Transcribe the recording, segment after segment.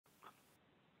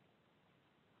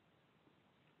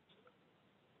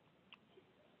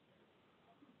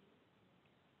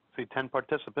See 10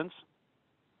 participants.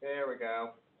 There we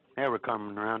go. Yeah, we're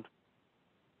coming around.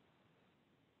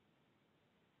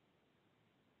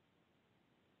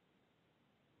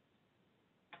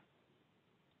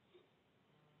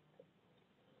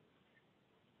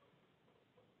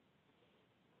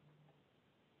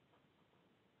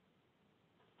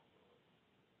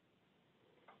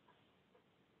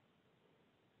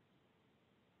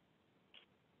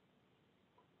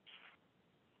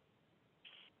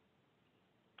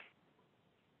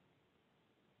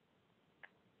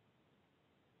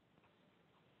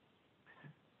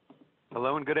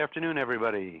 Hello and good afternoon,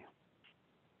 everybody.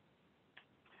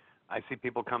 I see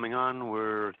people coming on.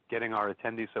 We're getting our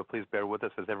attendees, so please bear with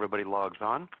us as everybody logs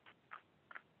on.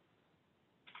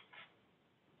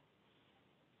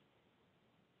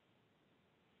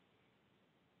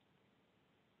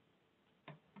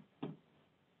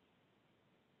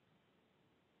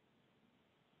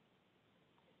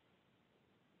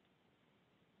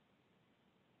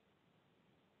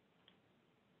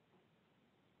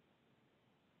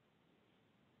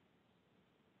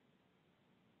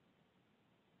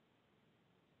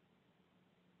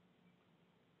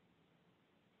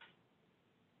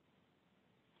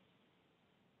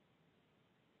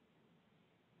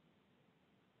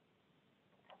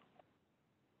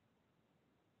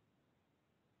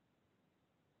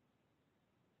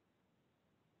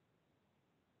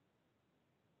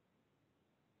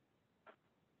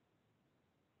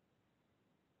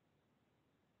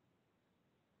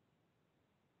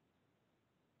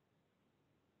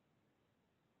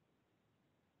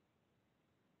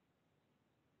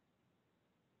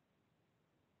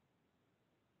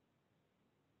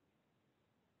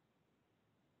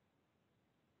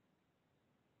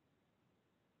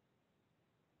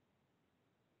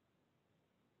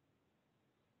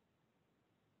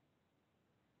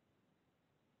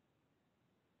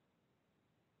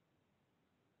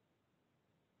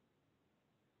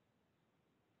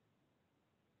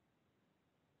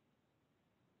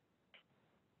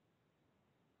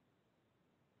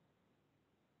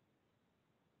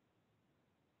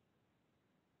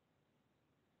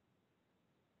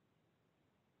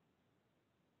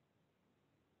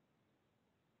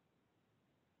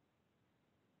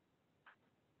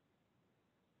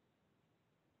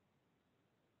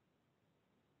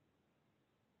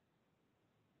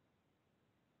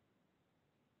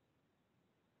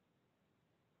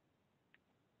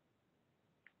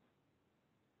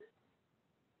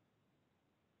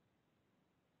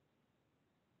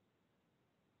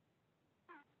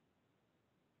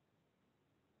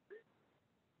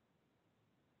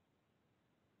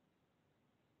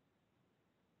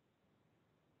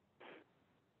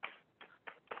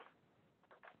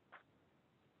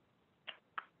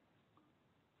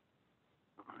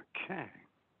 Okay.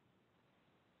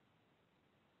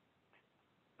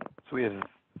 So we have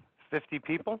 50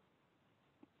 people.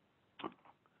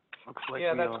 Looks like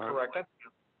Yeah, we that's are. correct.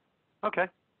 Okay.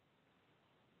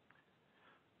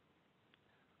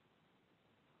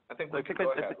 I think we can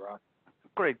go ahead, Rob.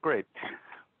 Great, great.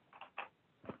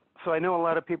 So I know a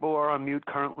lot of people are on mute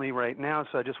currently right now,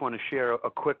 so I just want to share a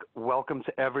quick welcome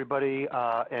to everybody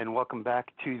and welcome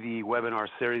back to the webinar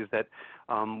series that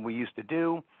we used to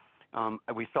do.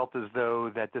 We felt as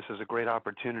though that this is a great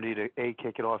opportunity to A,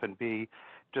 kick it off, and B,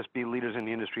 just be leaders in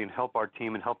the industry and help our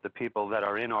team and help the people that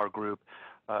are in our group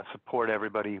support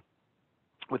everybody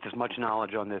with as much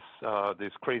knowledge on this,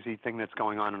 this crazy thing that's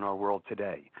going on in our world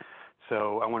today.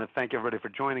 So I want to thank everybody for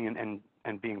joining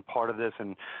and being part of this,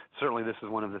 and certainly this is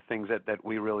one of the things that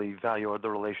we really value, the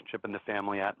relationship and the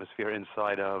family atmosphere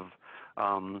inside of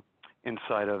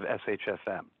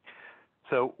SHFM.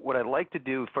 So what I'd like to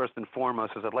do first and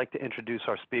foremost is I'd like to introduce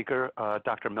our speaker,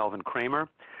 Dr. Melvin Kramer.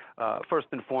 First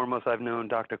and foremost, I've known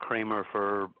Dr. Kramer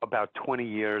for about 20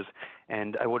 years,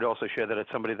 and I would also share that it's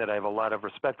somebody that I have a lot of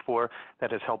respect for,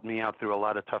 that has helped me out through a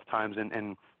lot of tough times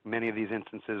and many of these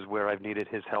instances where I've needed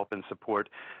his help and support.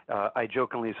 I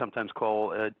jokingly sometimes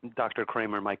call Dr.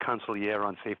 Kramer my consigliere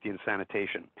on safety and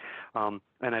sanitation.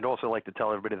 And I'd also like to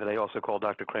tell everybody that I also call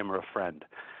Dr. Kramer a friend.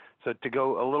 So to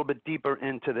go a little bit deeper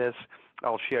into this,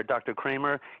 I'll share Dr.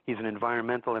 Kramer. He's an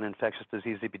environmental and infectious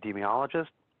disease epidemiologist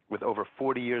with over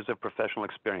 40 years of professional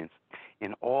experience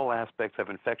in all aspects of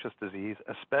infectious disease,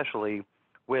 especially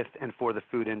with and for the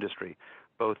food industry,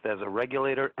 both as a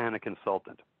regulator and a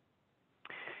consultant.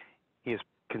 He is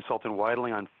consulted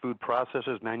widely on food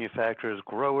processors, manufacturers,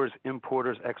 growers,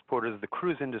 importers, exporters, the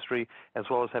cruise industry, as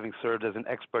well as having served as an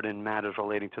expert in matters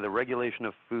relating to the regulation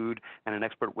of food and an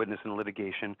expert witness in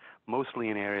litigation, mostly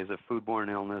in areas of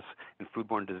foodborne illness and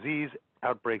foodborne disease,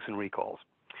 outbreaks, and recalls.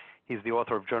 He's the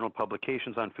author of journal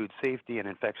publications on food safety and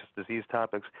infectious disease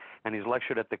topics, and he's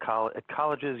lectured at at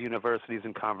colleges, universities,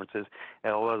 and conferences,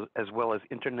 as well as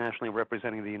internationally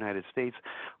representing the United States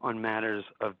on matters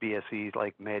of BSE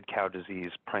like mad cow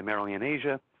disease, primarily in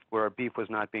Asia, where our beef was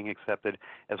not being accepted,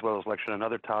 as well as lectured on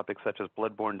other topics such as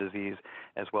bloodborne disease,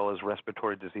 as well as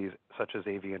respiratory disease such as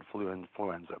avian flu and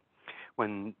influenza.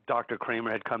 When Dr.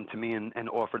 Kramer had come to me and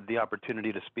offered the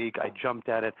opportunity to speak, I jumped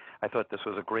at it. I thought this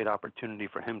was a great opportunity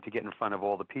for him to get in front of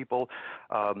all the people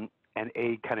and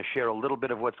kind of share a little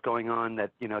bit of what's going on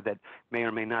that, that may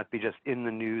or may not be just in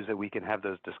the news, that we can have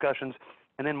those discussions,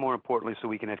 and then more importantly, so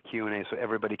we can have Q&A so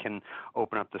everybody can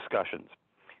open up discussions.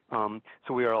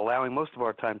 So we are allowing most of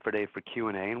our time today for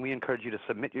Q&A, and we encourage you to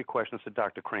submit your questions to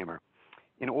Dr. Kramer.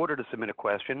 In order to submit a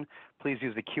question, please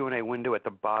use the Q&A window at the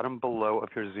bottom below of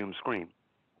your Zoom screen.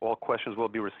 All questions will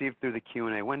be received through the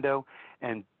Q&A window,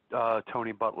 and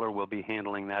Tony Butler will be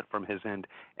handling that from his end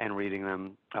and reading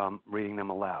them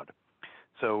aloud.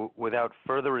 So without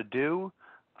further ado,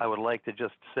 I would like to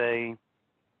just say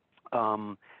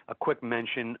a quick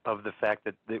mention of the fact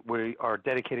that we are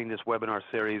dedicating this webinar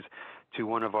series to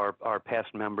one of our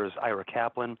past members, Ira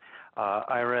Kaplan.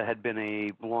 Ira had been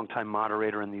a longtime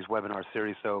moderator in these webinar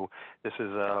series, so this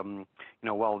is,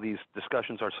 while these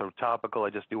discussions are so topical, I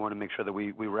just do want to make sure that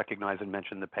we recognize and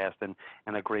mention the past, and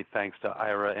a great thanks to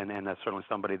Ira, and certainly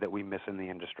somebody that we miss in the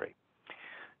industry.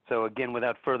 So again,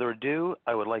 without further ado,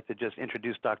 I would like to just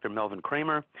introduce Dr. Melvin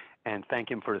Kramer and thank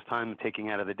him for his time taking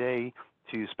out of the day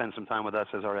to spend some time with us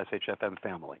as our SHFM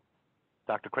family.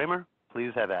 Dr. Kramer,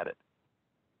 please have at it.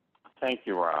 Thank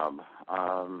you, Rob.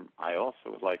 I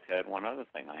also would like to add one other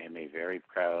thing. I am a very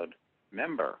proud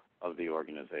member of the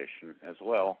organization as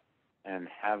well, and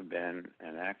have been,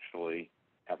 and actually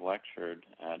have lectured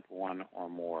at one or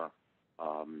more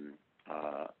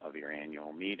of your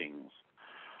annual meetings.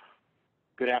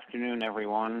 Good afternoon,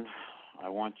 everyone. I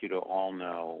want you to all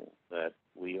know that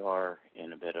we are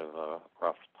in a bit of a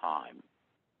rough time.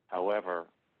 However,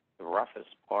 the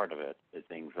roughest part of it is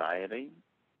anxiety.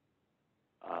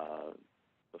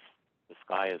 The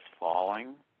sky is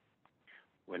falling.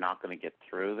 We're not going to get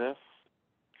through this.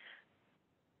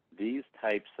 These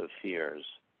types of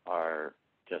fears are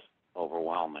just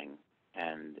overwhelming,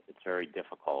 and it's very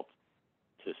difficult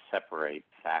to separate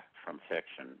fact from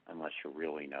fiction unless you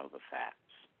really know the facts.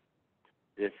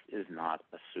 This is not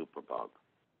a superbug.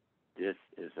 This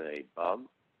is a bug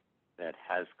that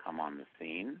has come on the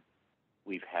scene.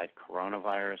 We've had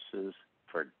coronaviruses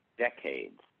for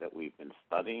decades that we've been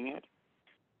studying it.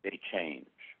 They change.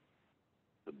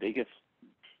 The biggest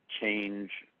change,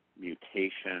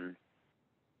 mutation,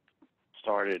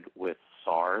 started with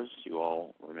SARS. You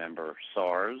all remember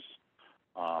SARS.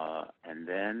 And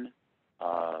then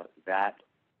that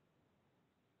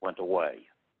went away.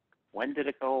 When did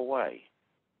it go away?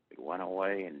 It went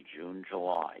away in June,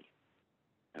 July.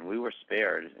 And we were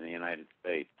spared in the United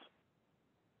States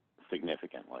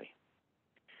significantly.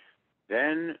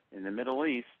 Then in the Middle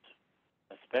East,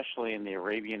 especially in the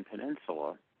Arabian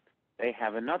Peninsula, they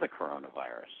have another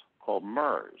coronavirus called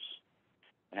MERS.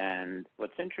 And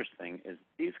what's interesting is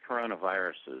these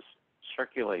coronaviruses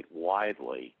circulate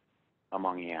widely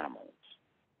among animals.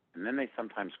 And then they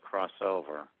sometimes cross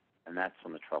over, and that's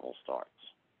when the trouble starts.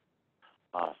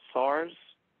 SARS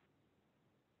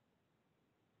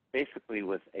basically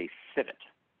was a civet,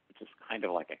 which is kind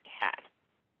of like a cat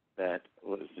that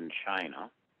was in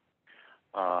China.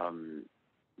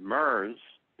 MERS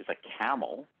is a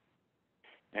camel,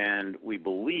 and we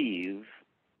believe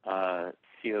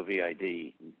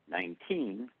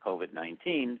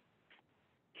COVID-19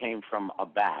 came from a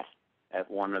bat at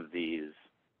one of these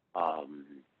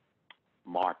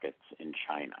markets in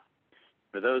China.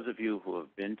 For those of you who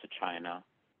have been to China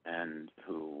and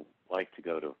who like to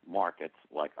go to markets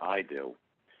like I do,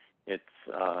 it's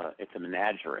a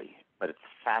menagerie, but it's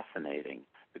fascinating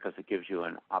because it gives you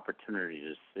an opportunity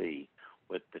to see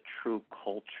what the true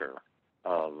culture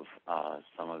of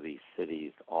some of these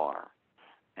cities are.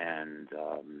 And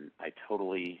I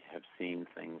totally have seen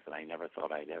things that I never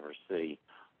thought I'd ever see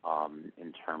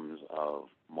in terms of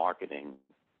marketing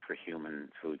for human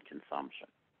food consumption.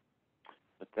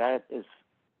 But that is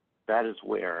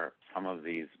where some of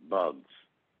these bugs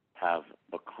have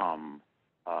become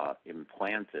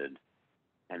implanted,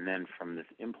 and then from this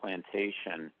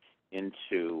implantation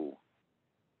into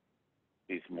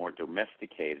these more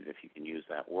domesticated, if you can use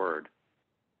that word,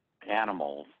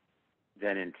 animals,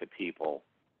 then into people,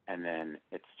 and then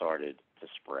it started to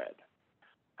spread.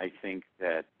 I think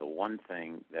that the one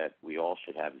thing that we all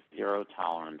should have zero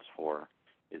tolerance for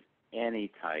is any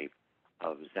type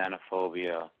of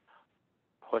xenophobia,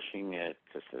 pushing it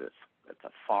to It's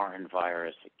a foreign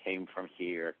virus. It came from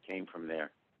here. It came from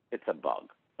there. It's a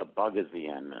bug. The bug is the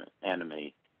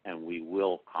enemy, and we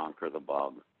will conquer the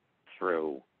bug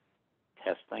through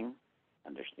testing,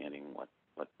 understanding what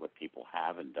people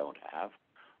have and don't have.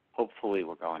 Hopefully,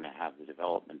 we're going to have the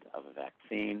development of a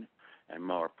vaccine, and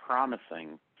more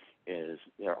promising is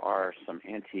there are some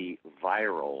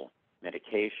antiviral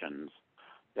medications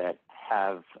that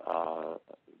have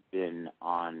been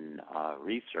on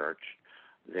research.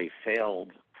 They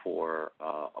failed for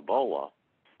Ebola,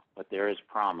 but there is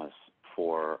promise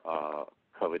for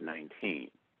COVID-19.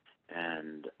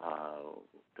 And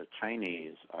the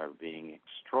Chinese are being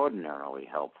extraordinarily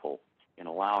helpful in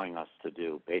allowing us to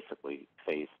do basically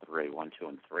phase 3, 1, 2,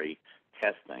 and 3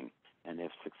 testing. And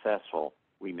if successful,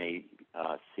 we may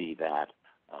see that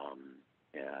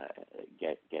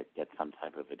get some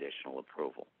type of additional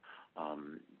approval.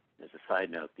 As a side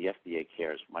note, the FDA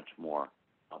cares much more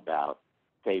about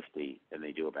safety than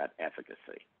they do about efficacy.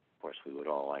 Of course, we would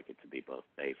all like it to be both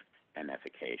safe and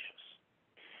efficacious.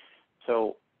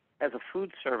 So as a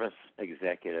food service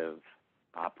executive,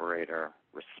 operator,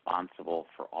 responsible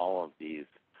for all of these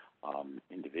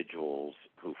individuals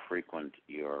who frequent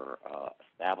your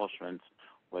establishments,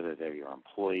 whether they're your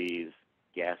employees,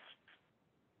 guests,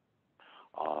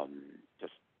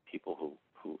 just people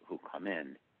who come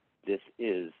in, this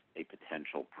is a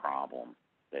potential problem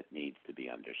that needs to be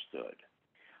understood.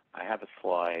 I have a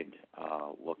slide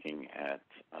looking at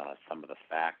some of the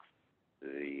facts.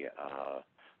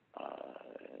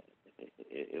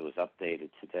 It was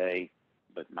updated today,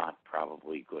 but not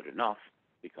probably good enough,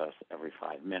 because every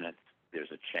 5 minutes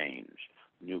there's a change.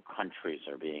 New countries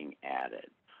are being added.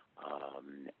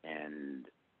 And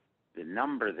the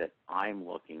number that I'm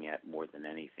looking at more than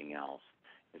anything else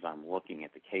is I'm looking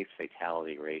at the case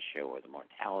fatality ratio, or the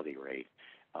mortality rate,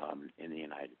 in the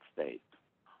United States.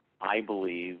 I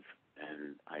believe,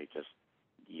 and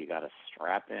you got to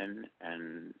strap in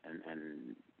and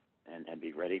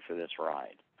be ready for this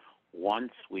ride.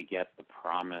 Once we get the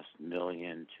promised 1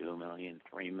 million, 2 million,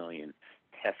 3 million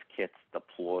test kits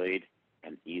deployed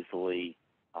and easily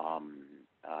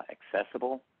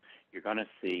accessible, you're going to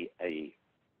see an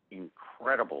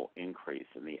incredible increase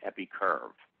in the epi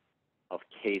curve of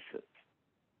cases.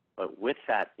 But with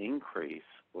that increase,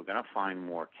 we're going to find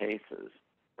more cases,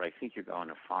 but I think you're going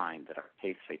to find that our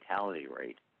case fatality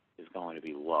rate is going to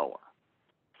be lower.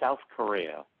 South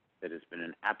Korea, that has been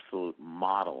an absolute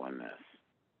model in this,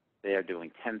 they are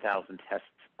doing 10,000 tests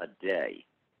a day.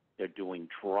 They're doing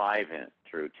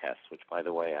drive-through tests, which, by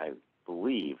the way, I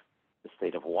believe the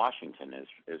state of Washington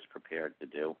is prepared to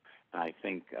do. And I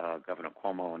think Governor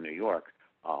Cuomo in New York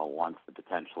wants to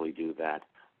potentially do that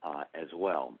as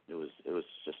well. It was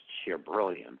just sheer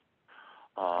brilliance.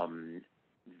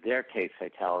 Their case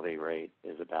fatality rate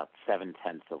is about 0.7%.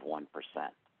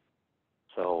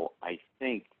 So I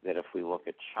think that if we look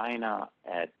at China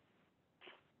at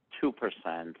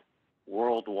 2%,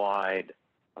 worldwide,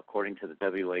 according to the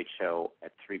WHO,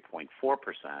 at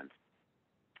 3.4%,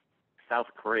 South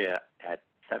Korea at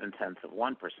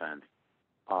 0.7%,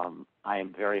 I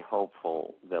am very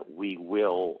hopeful that we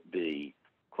will be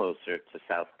closer to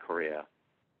South Korea,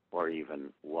 or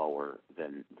even lower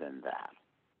than that.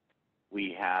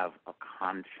 We have a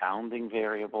confounding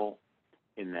variable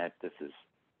in that this is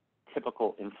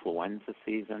typical influenza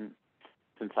season.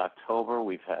 Since October,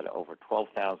 we've had over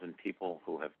 12,000 people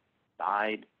who have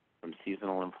died from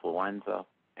seasonal influenza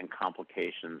and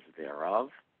complications thereof.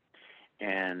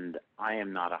 And I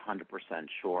am not 100%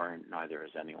 sure, and neither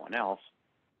is anyone else,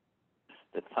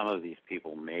 that some of these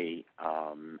people may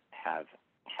have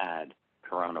had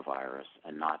coronavirus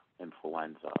and not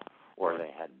influenza, or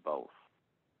they had both.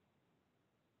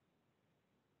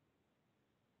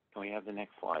 Can we have the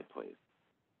next slide, please?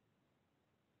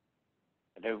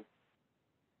 I do.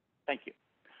 Thank you.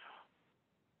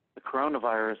 The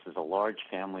coronavirus is a large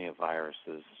family of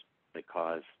viruses that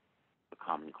cause the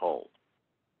common cold.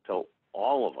 So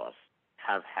all of us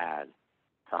have had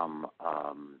some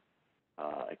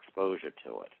exposure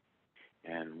to it.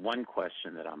 And one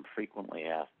question that I'm frequently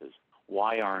asked is,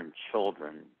 why aren't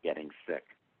children getting sick,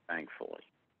 thankfully?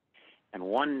 And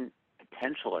one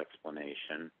potential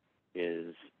explanation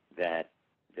is that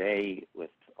they, with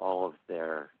all of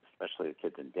their, especially the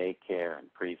kids in daycare and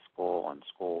preschool and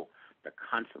school, they're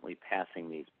constantly passing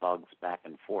these bugs back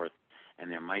and forth,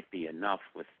 and there might be enough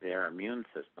with their immune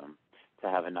system to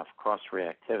have enough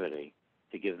cross-reactivity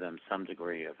to give them some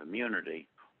degree of immunity,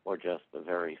 or just a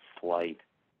very slight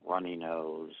runny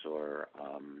nose or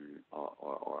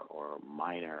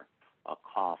minor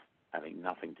cough having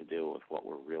nothing to do with what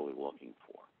we're really looking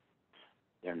for.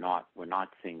 We're not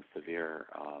seeing severe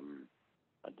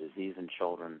disease in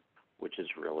children, which is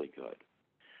really good.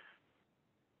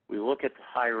 We look at the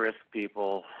high-risk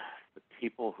people. The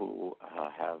people who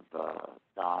have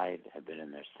died have been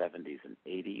in their 70s and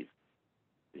 80s.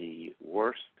 The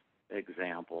worst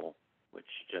example, which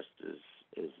just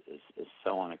is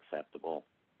so unacceptable,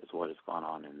 is what has gone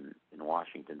on in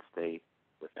Washington State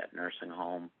with that nursing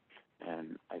home.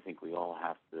 And I think we all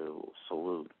have to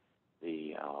salute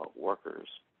the workers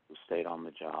who stayed on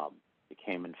the job,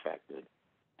 became infected,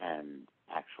 and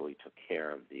actually took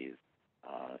care of these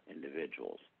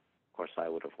individuals. Of course, I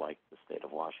would have liked the state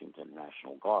of Washington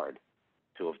National Guard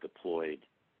to have deployed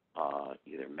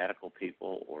either medical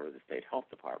people or the state health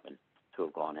department to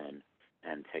have gone in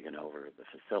and taken over the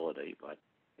facility. But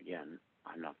again,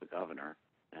 I'm not the governor,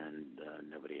 and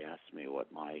nobody asked me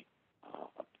what my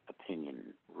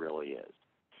opinion really is.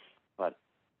 But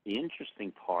the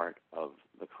interesting part of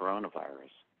the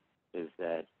coronavirus is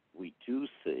that we do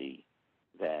see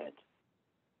that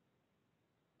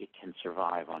it can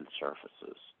survive on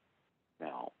surfaces.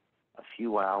 Now, a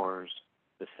few hours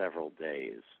to several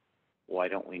days, why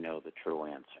don't we know the true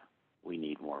answer? We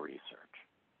need more research.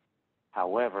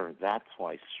 However, that's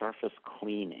why surface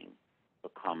cleaning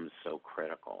becomes so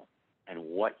critical. And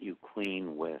what you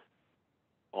clean with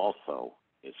also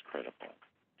is critical.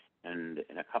 And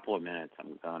in a couple of minutes,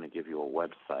 I'm going to give you a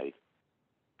website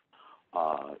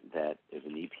that is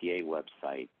an EPA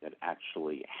website that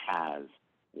actually has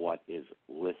what is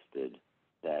listed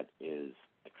that is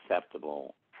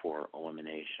acceptable for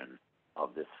elimination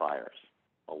of this virus.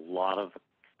 A lot of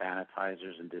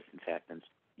sanitizers and disinfectants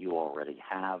you already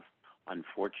have.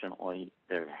 Unfortunately,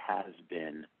 there has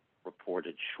been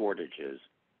reported shortages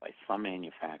by some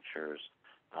manufacturers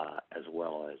as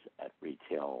well as at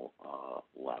retail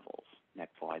levels.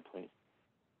 Next slide, please.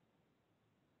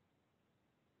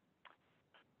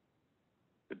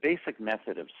 The basic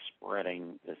method of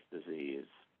spreading this disease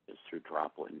is through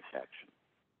droplet infection.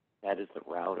 That is the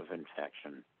route of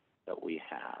infection that we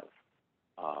have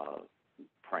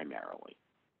primarily.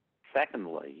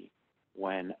 Secondly,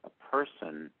 when a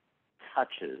person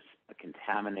touches a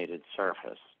contaminated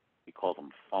surface, we call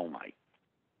them fomites.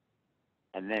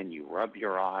 And then you rub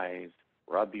your eyes,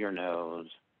 rub your nose,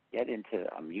 get into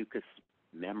a mucous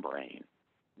membrane.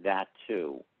 That,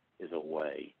 too, is a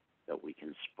way that we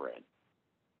can spread.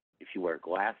 If you wear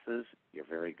glasses, you're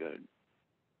very good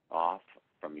off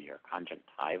from your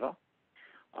conjunctiva.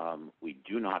 We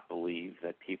do not believe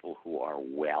that people who are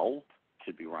well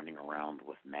should be running around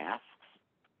with masks.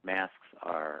 Masks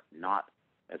are not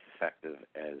as effective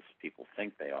as people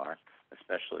think they are,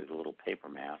 especially the little paper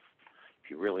masks. If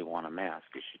you really want a mask,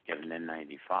 you should get an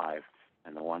N95,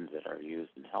 and the ones that are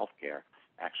used in healthcare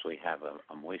actually have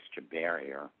a moisture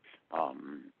barrier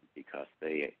because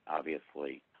they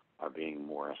obviously are being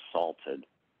more assaulted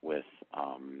with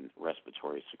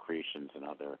respiratory secretions and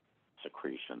other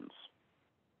secretions.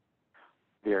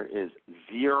 There is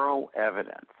zero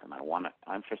evidence, and I want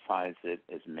to emphasize it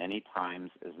as many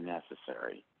times as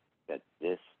necessary, that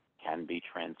this can be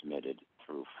transmitted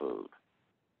through food.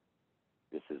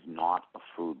 This is not a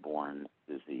foodborne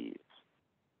disease.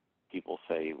 People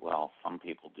say, well, some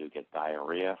people do get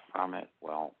diarrhea from it.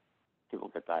 Well, people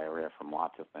get diarrhea from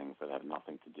lots of things that have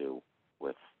nothing to do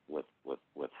with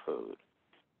food.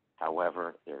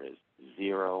 However, there is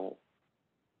zero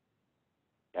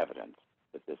evidence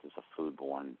that this is a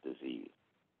foodborne disease.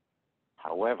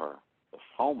 However, the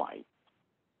fomites,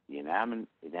 the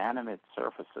inanimate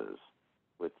surfaces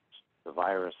which the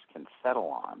virus can settle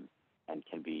on and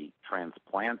can be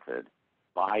transplanted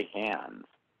by hands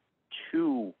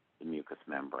to the mucous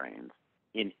membranes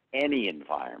in any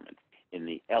environment, in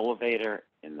the elevator,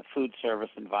 in the food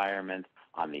service environment,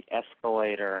 on the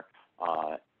escalator,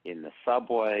 in the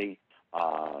subway.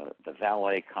 The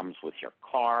valet comes with your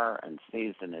car and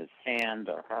sees in his hand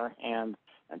or her hand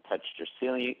and touched your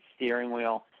steering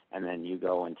wheel, and then you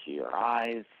go into your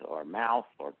eyes or mouth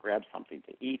or grab something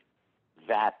to eat.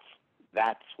 That's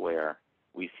where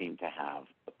we seem to have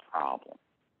the problem.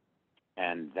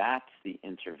 And that's the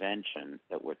intervention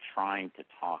that we're trying to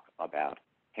talk about: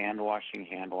 hand washing,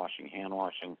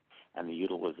 and the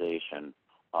utilization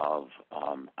of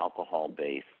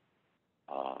alcohol-based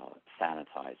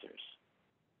sanitizers.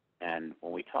 And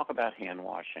when we talk about hand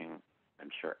washing, I'm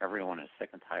sure everyone is sick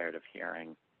and tired of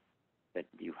hearing that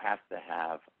you have to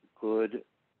have good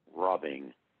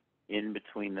rubbing in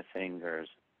between the fingers,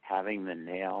 having the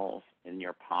nails in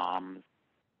your palms,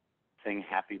 sing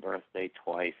happy birthday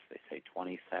twice, they say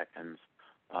 20 seconds.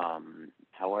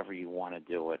 However you want to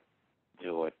do it,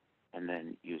 and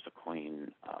then use a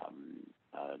clean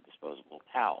disposable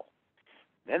towel.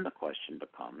 Then the question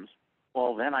becomes,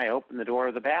 well, then I open the door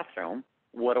of the bathroom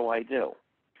what do?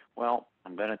 Well,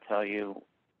 I'm going to tell you,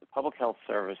 the Public Health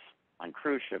Service on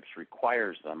cruise ships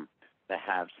requires them to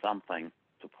have something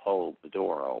to pull the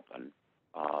door open,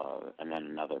 and then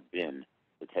another bin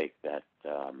to take that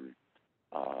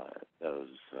those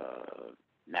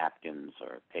napkins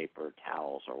or paper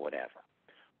towels or whatever.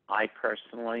 I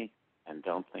personally, and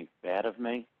don't think bad of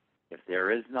me, if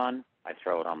there is none, I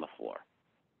throw it on the floor.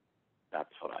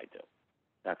 That's what I do.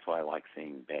 That's why I like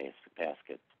seeing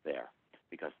baskets there,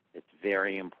 because it's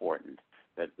very important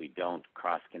that we don't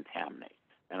cross-contaminate.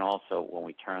 And also, when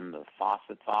we turn the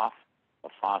faucets off, a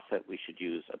faucet, we should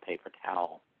use a paper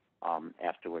towel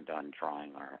after we're done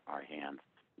drying our hands,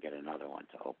 get another one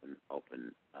to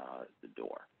open the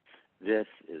door. This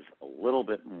is a little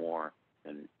bit more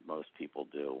than most people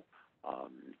do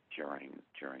during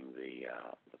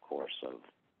the course of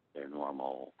their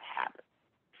normal habit.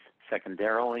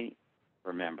 Secondarily,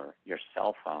 remember, your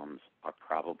cell phones are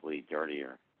probably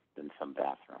dirtier than some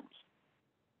bathrooms.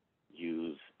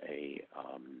 Use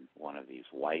one of these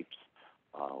wipes,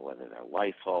 whether they're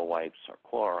Lysol wipes or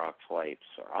Clorox wipes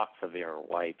or Oxivir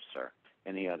wipes or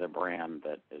any other brand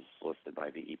that is listed by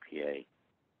the EPA.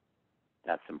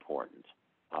 That's important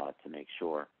to make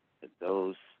sure that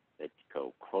those that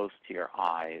go close to your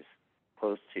eyes,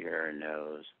 close to your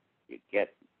nose, you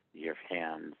get your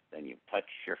hands, then you touch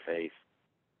your face.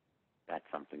 That's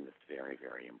something that's very,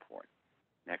 very important.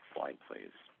 Next slide,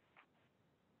 please.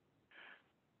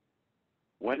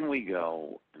 When we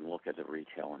go and look at the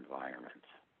retail environment,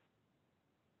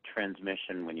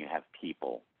 transmission when you have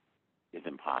people is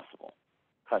impossible.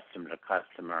 Customer to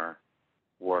customer,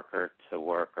 worker to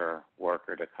worker,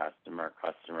 worker to customer,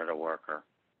 customer to worker,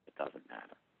 it doesn't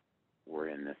matter. We're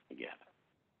in this together.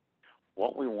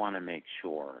 What we want to make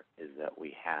sure is that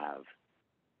we have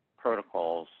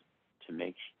protocols to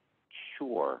make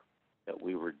sure that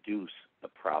we reduce the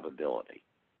probability.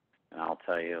 And I'll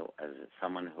tell you, as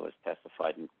someone who has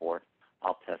testified in court,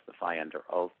 I'll testify under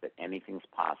oath that anything's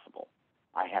possible.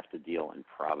 I have to deal in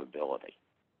probability.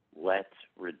 Let's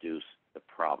reduce the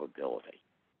probability.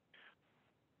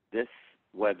 This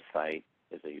website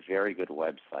is a very good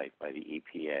website by the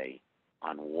EPA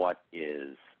on what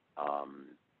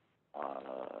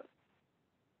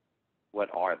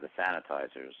are the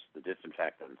sanitizers, the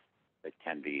disinfectants that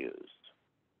can be used.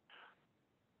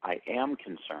 I am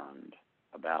concerned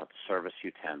about service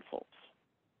utensils.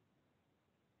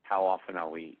 How often are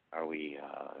we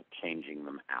changing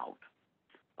them out?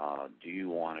 Do you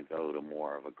want to go to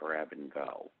more of a grab and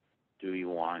go? Do you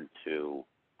want to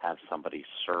have somebody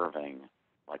serving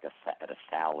like at a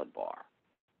salad bar?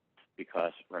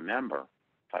 Because remember,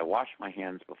 if I wash my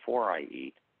hands before I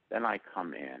eat, then I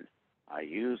come in, I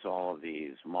use all of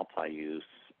these multi-use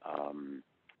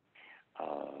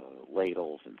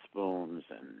ladles and spoons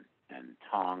and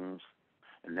tongs,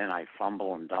 and then I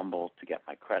fumble and dumble to get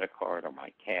my credit card or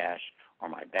my cash or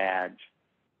my badge,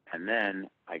 and then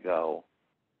I go,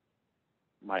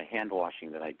 my hand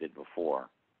washing that I did before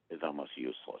is almost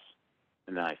useless.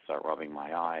 And then I start rubbing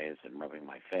my eyes and rubbing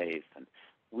my face, and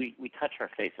we touch our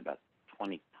face about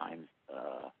 20 times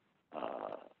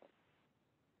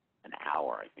an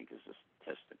hour, I think is the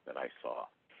statistic that I saw.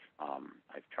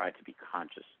 I've tried to be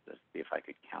conscious to see if I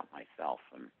could count myself,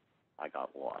 and I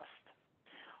got lost.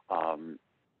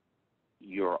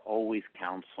 You're always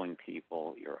counseling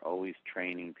people. You're always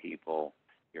training people.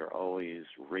 You're always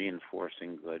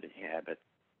reinforcing good habits.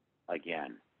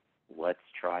 Again, let's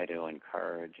try to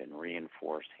encourage and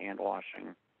reinforce hand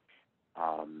washing.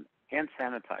 Hand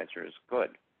sanitizer is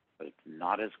good, but it's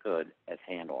not as good as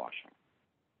hand washing.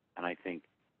 And I think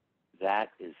that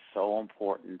is so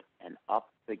important, and up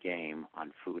the game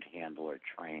on food handler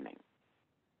training,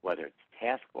 whether it's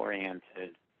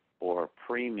task-oriented or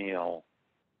pre-meal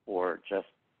or just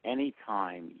any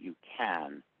time you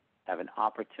can have an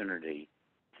opportunity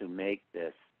to make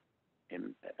this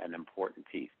an important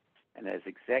piece. And as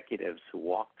executives who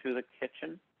walk through the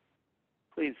kitchen,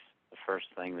 please, the first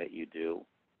thing that you do,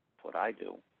 what I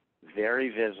do, very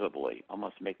visibly,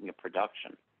 almost making a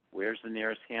production. Where's the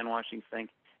nearest hand washing sink?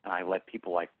 And I let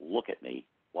people look at me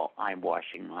while I'm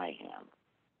washing my hands.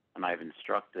 And I've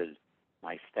instructed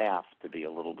my staff to be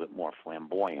a little bit more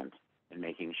flamboyant in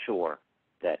making sure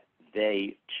that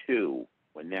they too,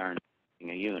 when they're in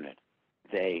a unit,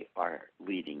 they are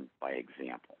leading by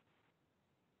example.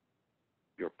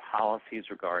 Your policies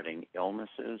regarding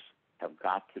illnesses have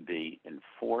got to be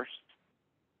enforced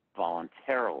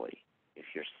voluntarily. If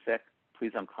you're sick,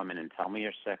 please don't come in and tell me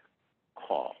you're sick.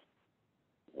 Call.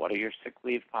 What are your sick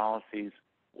leave policies?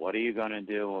 What are you going to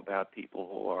do about people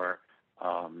who are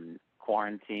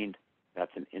quarantined?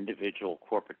 That's an individual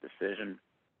corporate decision.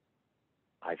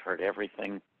 I've heard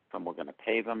everything from we're going to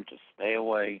pay them to stay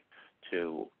away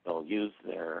to they'll use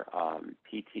their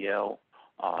PTO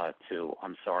to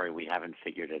I'm sorry, we haven't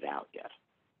figured it out yet.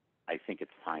 I think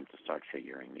it's time to start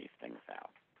figuring these things out.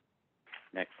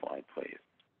 Next slide, please.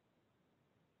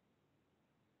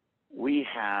 We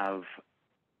have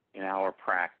in our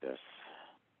practice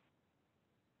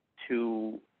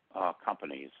two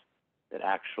companies that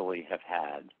actually have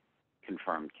had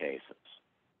confirmed cases.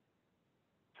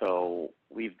 So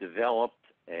we've developed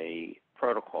a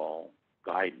protocol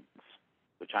guidance,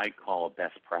 which I call a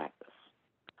best practice.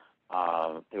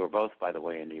 They were both, by the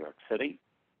way, in New York City.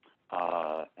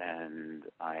 And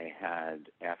I had,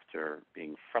 after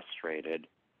being frustrated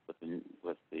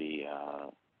with the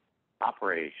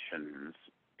operations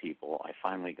people, I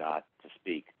finally got to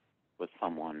speak with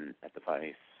someone at the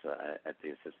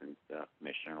assistant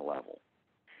commissioner level.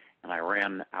 And I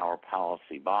ran our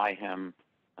policy by him,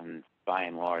 and by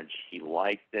and large, he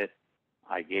liked it.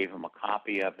 I gave him a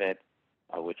copy of it,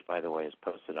 which, by the way, is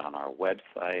posted on our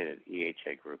website at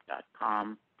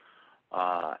ehagroup.com.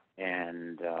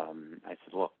 And I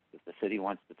said, look, if the city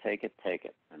wants to take it, take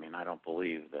it. I mean, I don't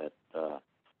believe that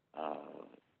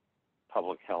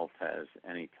public health has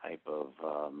any type of,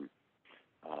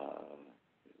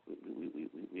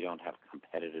 we don't have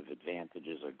competitive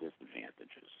advantages or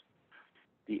disadvantages.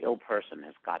 The ill person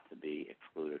has got to be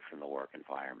excluded from the work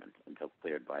environment until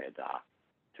cleared by a doc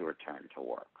to return to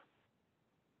work.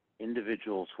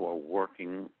 Individuals who are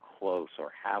working close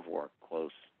or have worked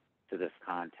close to this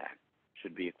contact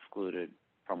should be excluded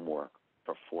from work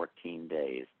for 14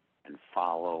 days and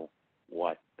follow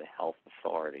what the health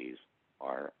authorities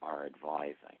are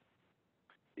advising.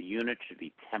 The unit should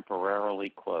be temporarily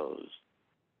closed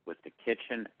with the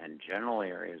kitchen and general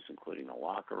areas, including the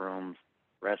locker rooms,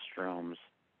 restrooms,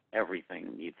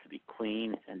 everything needs to be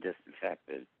clean and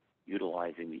disinfected,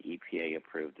 utilizing the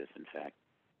EPA-approved disinfectant.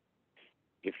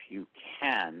 If you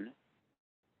can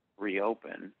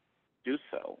reopen, do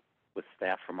so with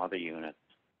staff from other units,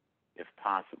 if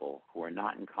possible, who are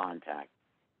not in contact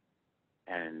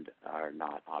and are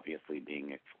not obviously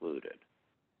being excluded.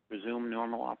 Resume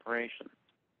normal operations.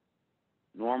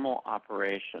 Normal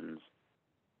operations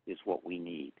is what we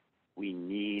need. We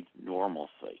need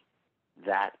normalcy.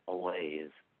 That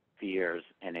allays fears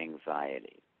and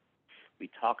anxieties. We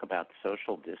talk about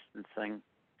social distancing.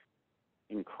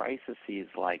 In crises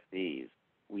like these,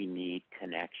 we need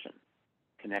connection.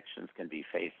 Connections can be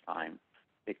FaceTime,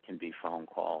 it can be phone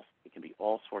calls, it can be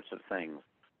all sorts of things,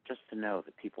 just to know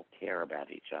that people care about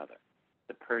each other.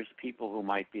 The people who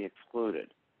might be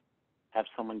excluded, have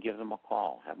someone give them a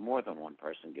call, have more than one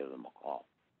person give them a call.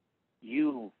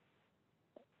 You,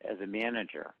 as a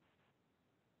manager,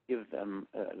 give them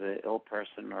the ill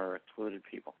person or excluded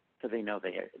people so they know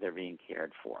they're being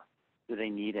cared for. Do they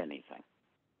need anything?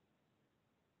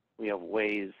 We have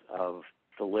ways of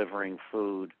delivering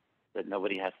food that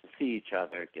nobody has to see each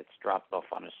other. It gets dropped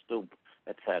off on a stoop,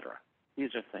 etc.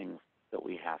 These are things that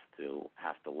we have to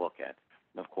look at.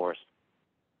 And of course,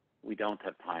 we don't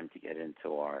have time to get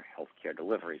into our healthcare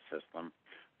delivery system,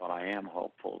 but I am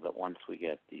hopeful that once we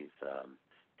get these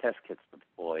test kits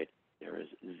deployed, there is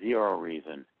zero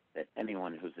reason that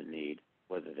anyone who's in need,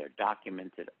 whether they're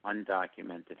documented,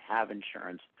 undocumented, have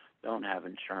insurance, don't have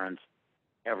insurance,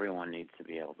 everyone needs to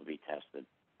be able to be tested,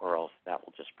 or else that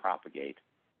will just propagate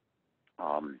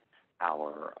our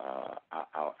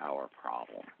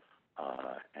problem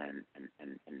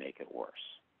and make it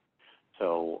worse.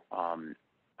 So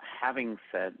having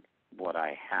said what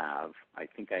I have, I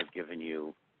think I've given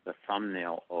you the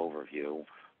thumbnail overview.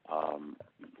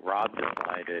 Rob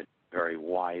decided very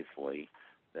wisely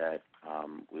that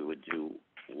we would do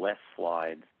less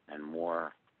slides and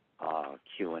more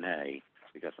Q&A,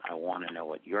 because I want to know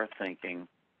what you're thinking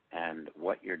and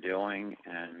what you're doing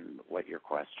and what you're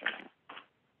questioning.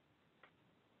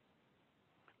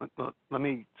 Let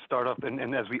me start off,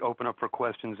 and as we open up for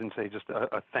questions, and say just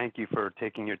a thank you for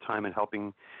taking your time and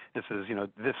helping. This is,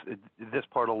 this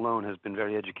part alone has been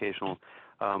very educational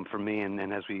for me, and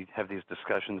as we have these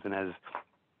discussions and as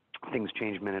things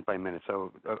change minute by minute.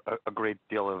 So a great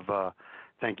deal of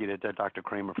thank you to Dr.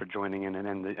 Kramer for joining in,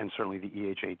 and certainly the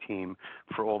EHA team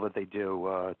for all that they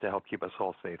do to help keep us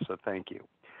all safe. So thank you.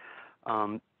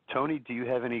 Tony, do you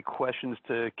have any questions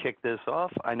to kick this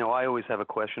off? I know I always have a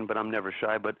question, but I'm never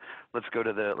shy. But let's go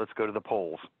to the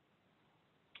polls.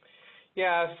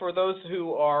 Yeah, for those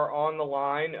who are on the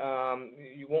line,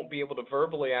 you won't be able to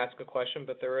verbally ask a question,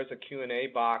 but there is a Q&A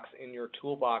box in your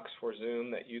toolbox for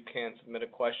Zoom that you can submit a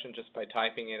question just by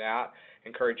typing it out. I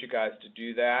encourage you guys to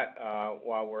do that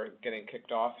while we're getting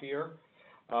kicked off here.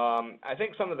 I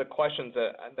think some of the questions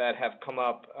that have come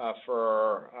up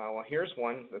well, here's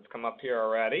one that's come up here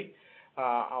already.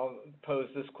 I'll pose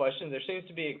this question. There seems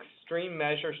to be extreme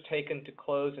measures taken to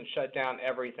close and shut down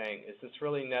everything. Is this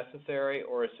really necessary,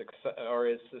 or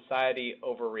is society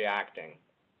overreacting?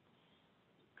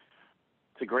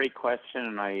 It's a great question,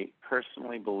 and I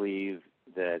personally believe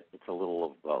that it's a little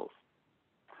of both.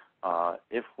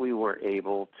 If we were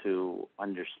able to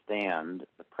understand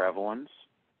the prevalence,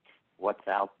 what's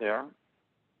out there,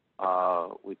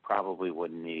 we probably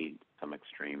would need some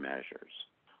extreme measures.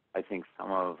 I think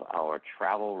some of our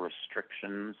travel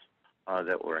restrictions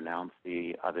that were announced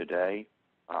the other day,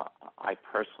 I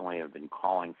personally have been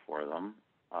calling for them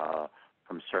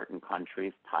from certain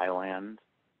countries, Thailand,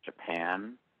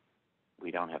 Japan.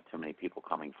 We don't have too many people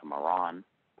coming from Iran,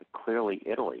 but clearly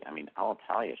Italy. I mean,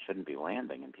 Alitalia shouldn't be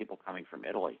landing, and people coming from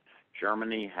Italy.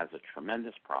 Germany has a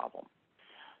tremendous problem.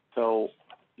 So,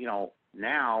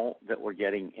 now that we're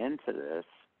getting into this,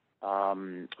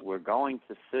 we're going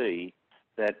to see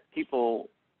that people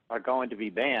are going to be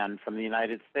banned from the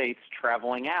United States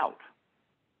traveling out.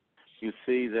 You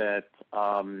see that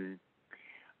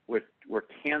we're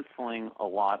canceling a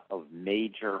lot of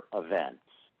major events.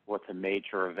 What's a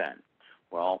major event?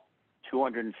 Well,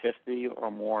 250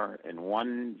 or more in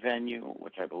one venue,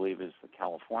 which I believe is the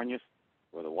California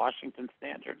or the Washington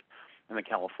standard, and the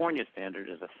California standard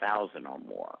is 1,000 or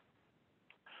more.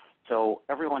 So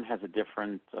everyone has a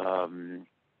different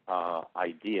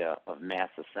idea of mass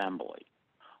assembly.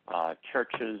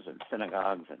 Churches and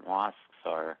synagogues and mosques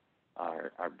are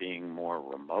being more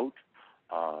remote.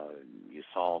 You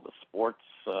saw the sports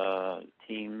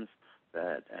teams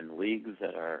and leagues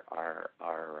that are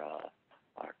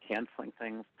canceling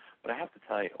things. But I have to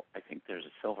tell you, I think there's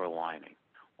a silver lining.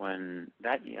 When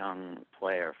that young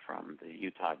player from the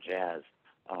Utah Jazz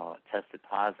tested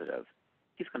positive,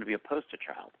 he's going to be a poster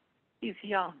child. He's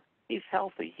young. He's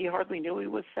healthy. He hardly knew he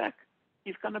was sick.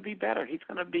 He's going to be better. He's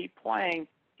going to be playing.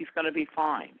 He's going to be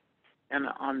fine. And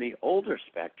on the older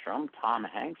spectrum, Tom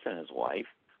Hanks and his wife,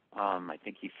 I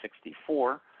think he's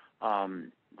 64,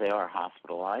 they are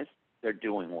hospitalized. They're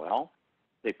doing well.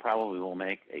 They probably will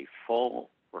make a full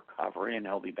recovery, and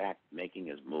he'll be back making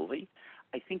his movie.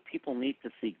 I think people need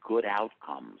to see good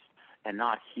outcomes and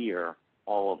not hear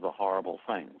all of the horrible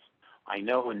things. I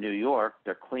know in New York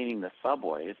they're cleaning the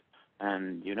subways,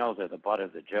 and they're the butt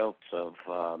of the jokes of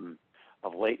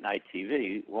late night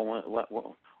TV.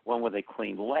 When were they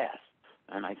cleaned last?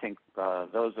 And I think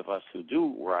those of us who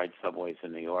do ride subways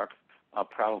in New York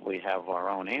probably have our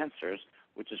own answers,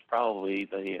 which is probably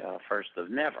the first of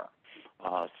never.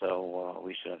 So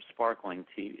we should have sparkling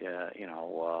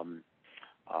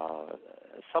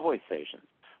subway stations.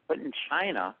 But in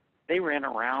China, they ran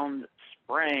around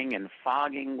spraying and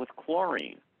fogging with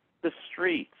chlorine, the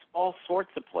streets, all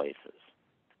sorts of places.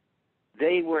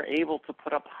 They were able to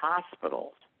put up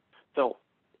hospitals. So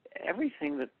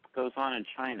everything that goes on in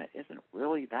China isn't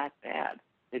really that bad.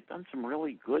 They've done some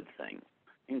really good things,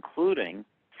 including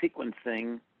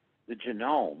sequencing the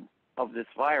genome of this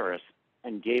virus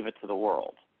and gave it to the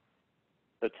world.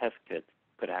 The test kit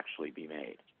could actually be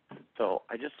made. So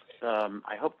I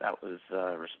hope that was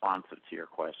responsive to your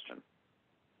question.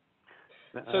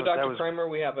 So, Dr. Kramer,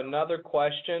 we have another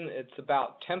question. It's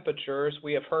about temperatures.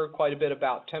 We have heard quite a bit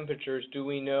about temperatures. Do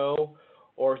we know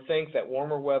or think that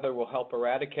warmer weather will help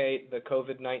eradicate the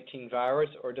COVID-19 virus,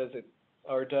 or as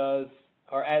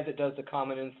it does the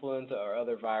common influenza or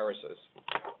other viruses?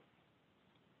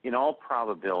 In all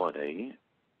probability,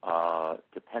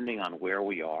 depending on where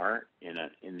we are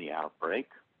in the outbreak,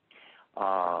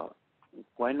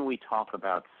 when we talk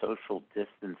about social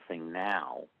distancing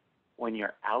now, when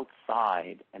you're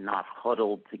outside and not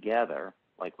huddled together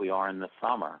like we are in the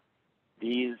summer,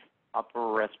 these upper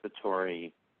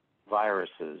respiratory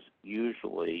viruses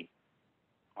usually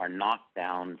are knocked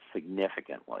down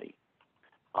significantly.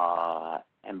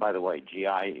 And by the way,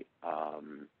 GI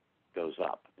goes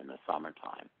up in the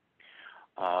summertime.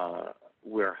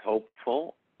 We're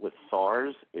hopeful with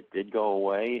SARS. It did go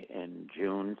away in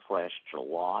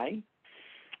June/July.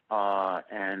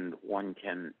 And one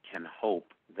can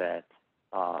hope that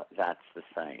that's the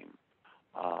same.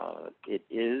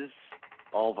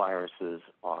 All viruses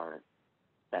are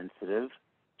sensitive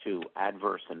to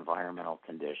adverse environmental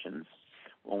conditions.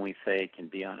 When we say it can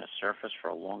be on a surface for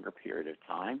a longer period of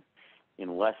time,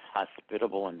 in less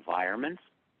hospitable environments,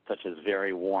 such as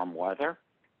very warm weather,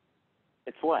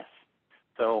 it's less.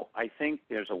 So I think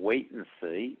there's a wait and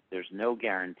see. There's no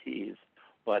guarantees,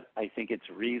 but I think it's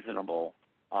reasonable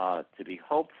to be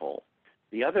hopeful.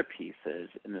 The other piece is,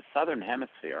 in the southern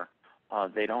hemisphere,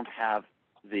 they don't have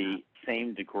the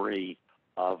same degree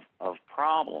of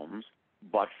problems,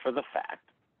 but for the fact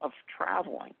of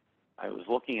traveling. I was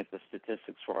looking at the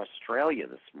statistics for Australia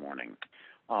this morning.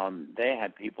 They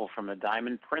had people from the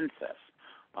Diamond Princess.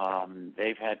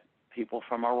 They've had people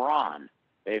from Iran.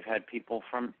 They've had people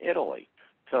from Italy.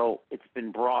 So it's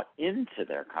been brought into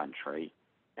their country,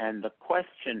 and the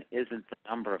question isn't the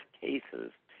number of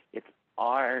cases, it's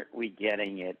are we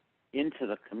getting it into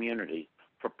the community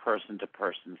for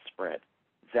person-to-person spread.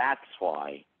 That's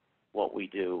why what we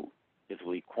do is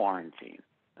we quarantine.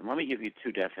 And let me give you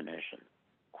two definitions.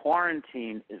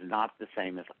 Quarantine is not the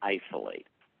same as isolate.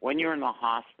 When you're in the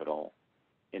hospital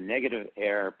in negative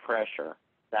air pressure,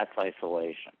 that's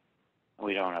isolation.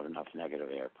 We don't have enough negative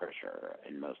air pressure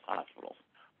in most hospitals.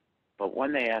 But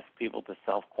when they ask people to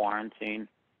self-quarantine,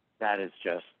 that is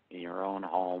just in your own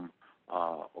home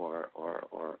or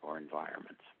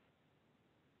environment.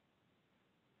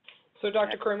 So,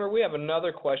 Dr. Kramer, we have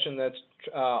another question that's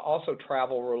also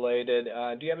travel-related.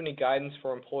 Do you have any guidance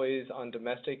for employees on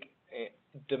domestic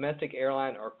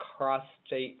airline or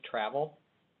cross-state travel?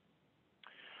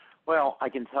 Well, I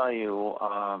can tell you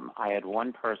I had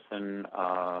one person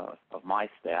of my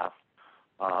staff,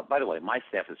 by the way, my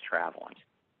staff is traveling,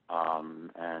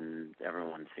 and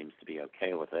everyone seems to be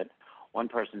okay with it. One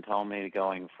person told me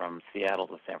going from Seattle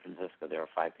to San Francisco, there were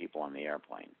 5 people on the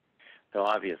airplane. So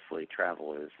obviously,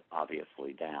 travel is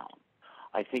obviously down.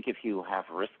 I think if you have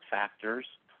risk factors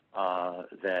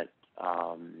that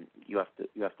you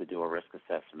have to do a risk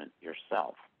assessment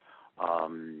yourself.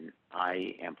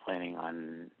 I am planning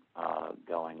on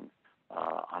going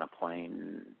on a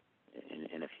plane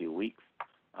in a few weeks,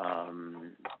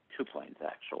 2 planes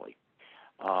actually.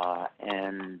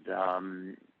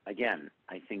 Again,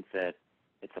 I think that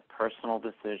it's a personal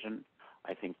decision.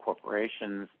 I think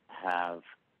corporations have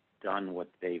done what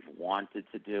they've wanted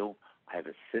to do. I've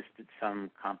assisted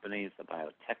some companies, the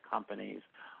biotech companies.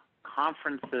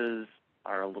 Conferences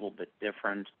are a little bit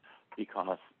different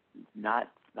because not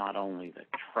only the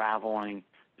traveling,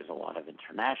 there's a lot of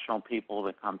international people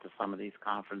that come to some of these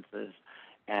conferences,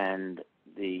 and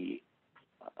the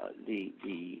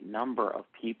number of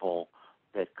people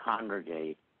that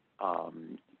congregate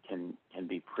can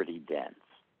be pretty dense.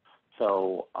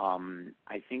 So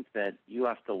I think that you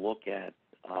have to look at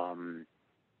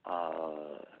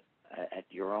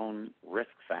your own risk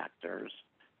factors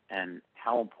and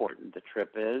how important the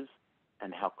trip is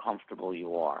and how comfortable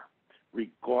you are,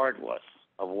 regardless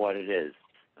of what it is.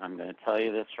 I'm going to tell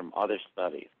you this from other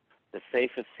studies. The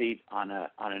safest seat on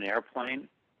an airplane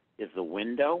is the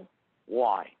window.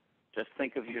 Why? Just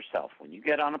think of yourself. When you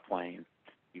get on a plane,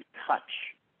 you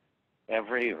touch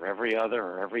every other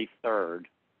or every third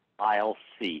aisle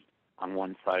seat on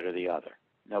one side or the other.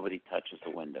 Nobody touches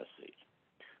the window seat.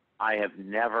 I have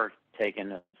never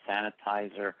taken a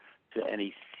sanitizer to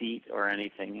any seat or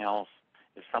anything else.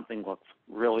 If something looks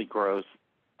really gross,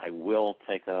 I will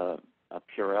take a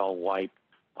Purell wipe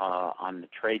on the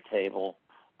tray table.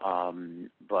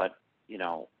 But,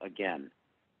 again,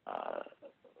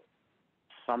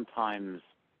 sometimes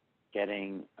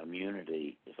getting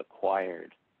immunity is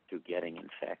acquired through getting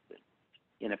infected,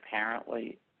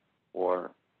 inapparently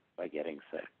or by getting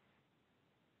sick.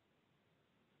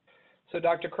 So,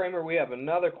 Dr. Kramer, we have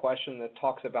another question that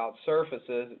talks about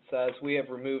surfaces. It says, we have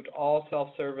removed all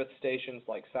self-service stations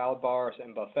like salad bars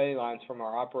and buffet lines from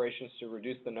our operations to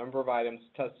reduce the number of items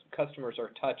customers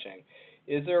are touching.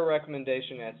 Is there a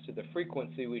recommendation as to the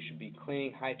frequency we should be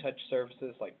cleaning high-touch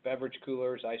surfaces like beverage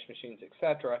coolers, ice machines,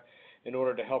 etc., in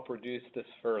order to help reduce this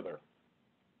further?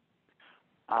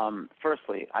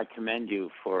 Firstly, I commend you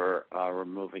for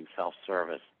removing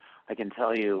self-service. I can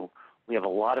tell you we have a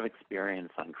lot of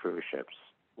experience on cruise ships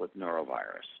with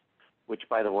norovirus, which,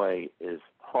 by the way, is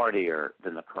hardier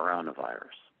than the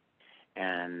coronavirus.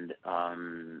 And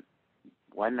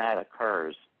when that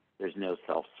occurs, there's no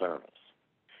self-service.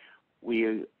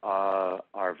 We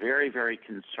are very, very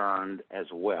concerned as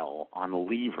well on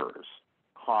levers,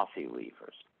 coffee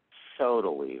levers, soda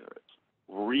levers,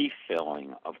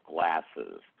 refilling of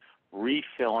glasses,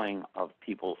 refilling of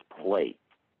people's plates.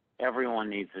 Everyone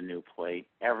needs a new plate.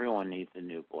 Everyone needs a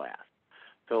new glass.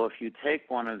 So if you take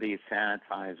one of these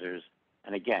sanitizers,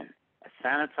 and again, a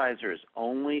sanitizer is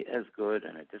only as good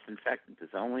and a disinfectant is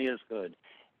only as good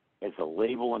as the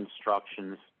label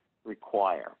instructions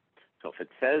require. So if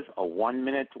it says a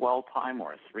 1-minute dwell time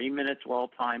or a 3-minute dwell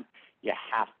time, you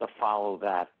have to follow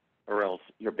that, or else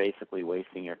you're basically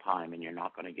wasting your time and you're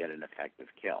not going to get an effective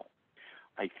kill.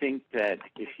 I think that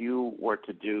if you were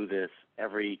to do this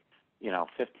every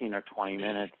 15 or 20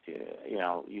 minutes,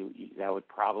 that would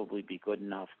probably be good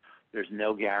enough. There's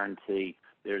no guarantee.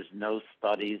 There's no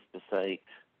studies to say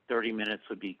 30 minutes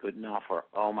would be good enough, or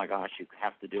oh my gosh, you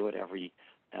have to do it every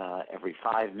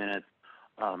 5 minutes.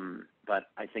 But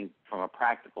I think from a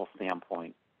practical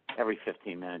standpoint, every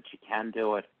 15 minutes you can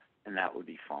do it, and that would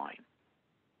be fine.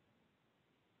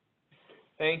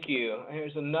 Thank you.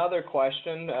 Here's another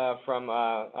question from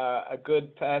a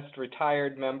good past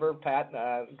retired member. Pat,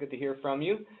 good to hear from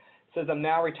you. It says, I'm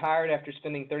now retired after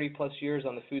spending 30-plus years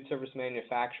on the food service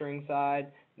manufacturing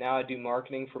side. Now I do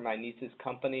marketing for my niece's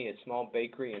company, a small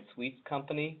bakery and sweets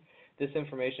company. This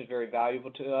information is very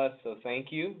valuable to us, so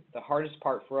thank you. The hardest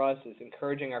part for us is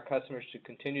encouraging our customers to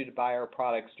continue to buy our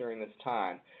products during this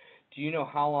time. Do you know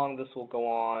how long this will go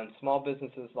on? Small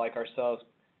businesses like ourselves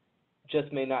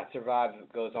just may not survive if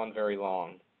it goes on very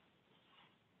long.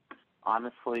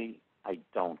 Honestly, I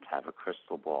don't have a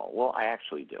crystal ball. Well, I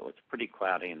actually do. It's pretty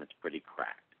cloudy and it's pretty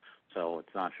cracked, so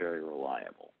it's not very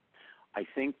reliable. I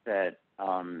think that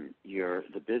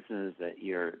the business that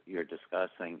you're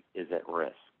discussing is at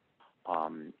risk.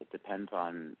 It depends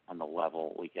on the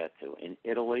level we get to. In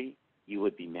Italy, you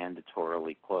would be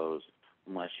mandatorily closed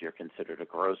unless you're considered a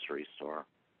grocery store,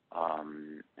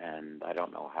 and I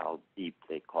don't know how deep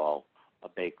they call a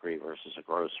bakery versus a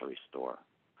grocery store.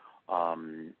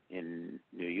 In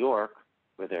New York,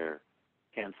 where they're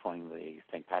canceling the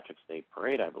St. Patrick's Day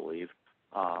parade, I believe,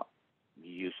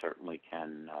 you certainly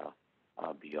can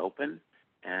be open,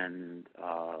 and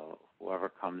whoever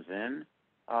comes in,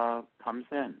 comes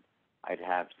in. I'd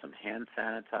have some hand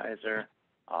sanitizer.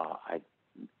 I'd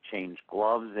change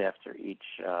gloves after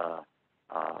each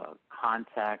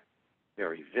contact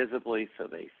very visibly so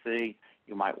they see.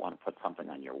 You might want to put something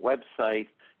on your website.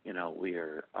 You know, we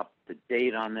are up to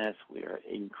date on this. We are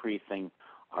increasing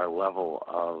our level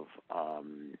of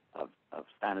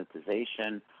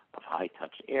sanitization of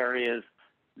high-touch areas.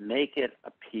 Make it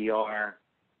a PR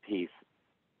piece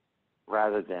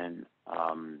rather than,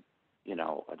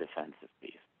 a defensive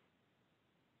piece.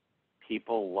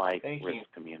 People like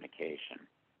risk communication.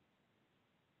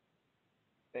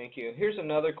 Thank you. Here's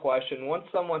another question. Once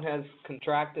someone has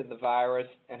contracted the virus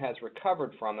and has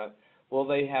recovered from it, will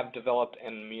they have developed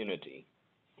an immunity?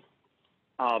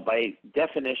 By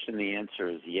definition, the answer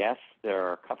is yes. There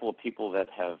are a couple of people that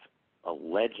have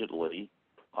allegedly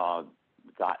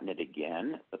gotten it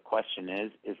again. The question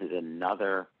is it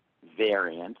another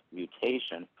variant,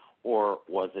 mutation, or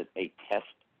was it a test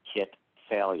kit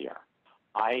failure?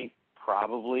 I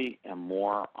probably am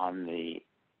more on the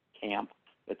camp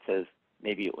that says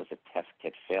maybe it was a test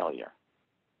kit failure.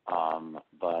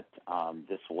 But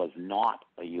this was not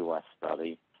a U.S.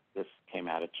 study. This came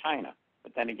out of China.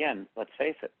 But then again, let's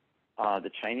face it, the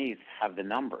Chinese have the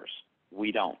numbers.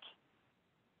 We don't.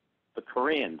 The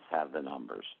Koreans have the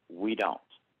numbers. We don't.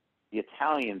 The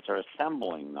Italians are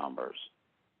assembling numbers.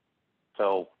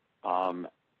 So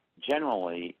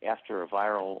generally, after a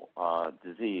viral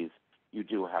disease, you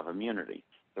do have immunity.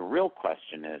 The real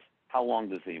question is, how long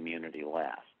does the immunity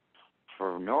last?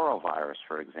 For norovirus,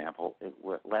 for example, it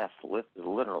lasts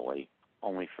literally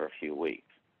only for a few weeks,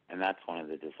 and that's one of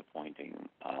the disappointing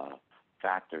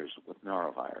factors with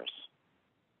norovirus.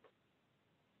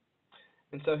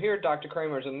 And so here, Dr.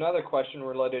 Kramer, is another question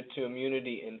related to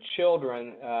immunity in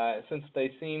children. Since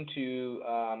they seem to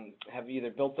have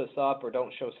either built this up or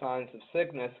don't show signs of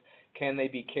sickness, can they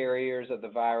be carriers of the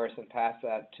virus and pass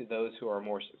that to those who are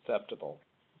more susceptible?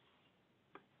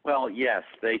 Well, yes,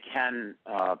 they can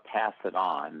pass it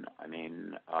on. I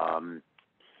mean,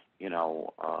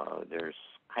 there's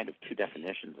kind of two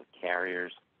definitions of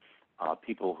carriers.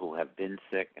 People who have been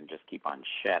sick and just keep on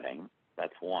shedding,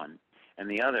 that's one. And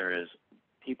the other is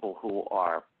people who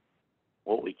are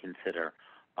what we consider,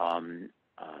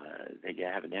 they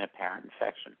have an inapparent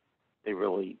infection. They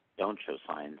really don't show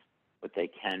signs, but they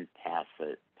can pass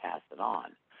it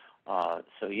on.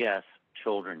 So yes,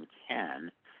 children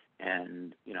can.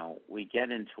 And, we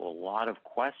get into a lot of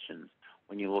questions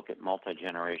when you look at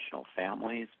multi-generational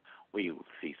families, where you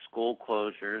see school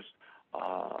closures.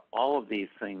 All of these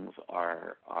things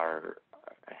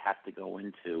have to go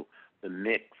into the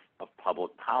mix of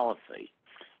public policy.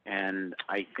 And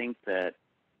I think that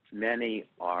many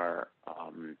are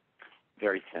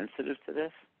very sensitive to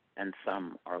this, and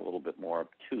some are a little bit more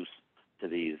obtuse to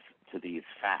these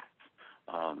facts.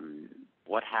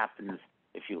 What happens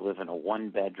if you live in a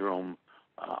one-bedroom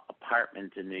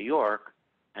apartment in New York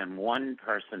and one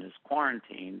person is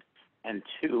quarantined and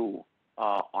two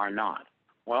are not?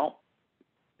 Well,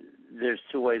 there's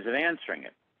two ways of answering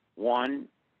it. One,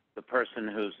 the person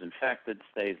who's infected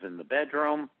stays in the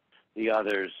bedroom. The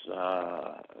others,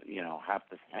 have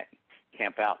to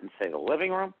camp out in, say, the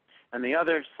living room. And the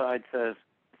other side says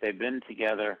if they've been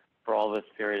together for all this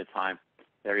period of time,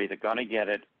 they're either going to get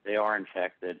it they are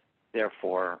infected.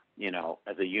 Therefore,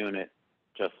 as a unit,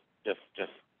 just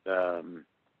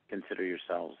consider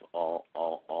yourselves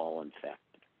all infected.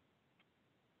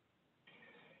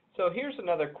 So here's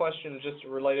another question just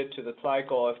related to the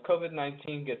cycle. If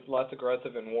COVID-19 gets less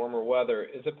aggressive in warmer weather,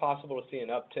 is it possible to see an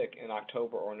uptick in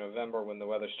October or November when the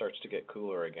weather starts to get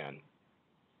cooler again?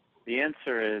 The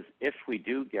answer is, if we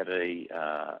do get a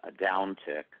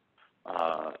downtick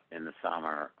in the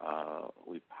summer,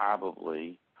 we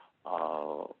probably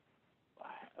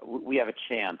we have a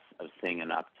chance of seeing an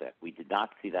uptick. We did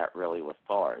not see that really with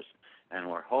SARS,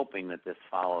 and we're hoping that this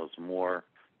follows more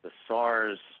the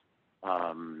SARS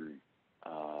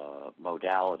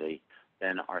modality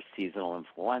than our seasonal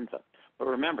influenza. But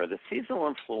remember, the seasonal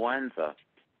influenza,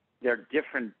 there are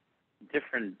different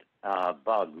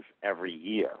bugs every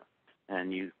year.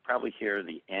 And you probably hear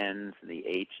the N's and the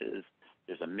H's.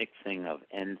 There's a mixing of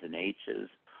N's and H's.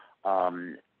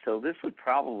 So this would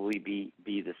probably be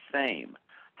the same.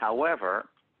 However,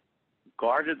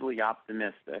 guardedly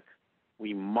optimistic,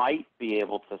 we might be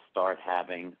able to start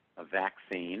having a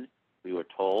vaccine. We were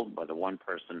told by the one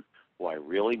person who I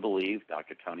really believe,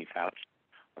 Dr. Tony Fauci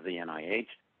of the NIH,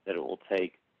 that it will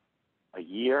take a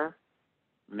year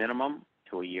minimum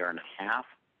to a year and a half,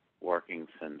 working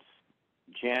since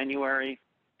January,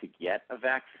 to get a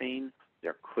vaccine.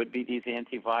 There could be these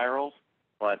antivirals,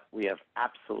 but we have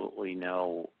absolutely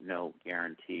no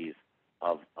guarantees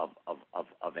of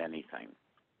anything.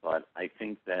 But I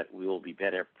think that we will be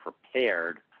better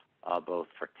prepared both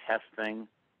for testing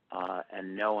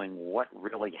and knowing what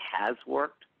really has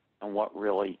worked and what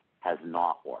really has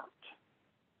not worked.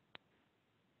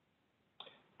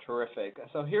 Terrific.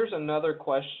 So here's another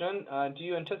question. Do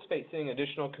you anticipate seeing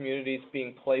additional communities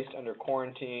being placed under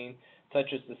quarantine,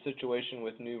 such as the situation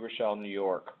with New Rochelle, New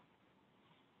York?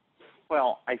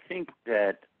 Well, I think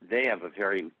that they have a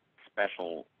very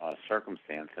special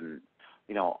circumstance, and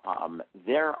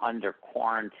they're under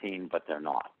quarantine, but they're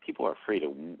not. People are free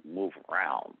to move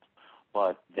around,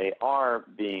 but they are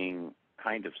being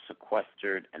kind of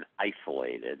sequestered and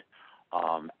isolated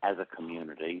as a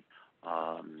community.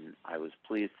 I was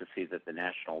pleased to see that the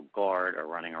National Guard are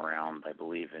running around, I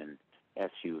believe, in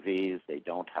SUVs. They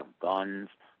don't have guns.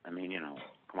 I mean,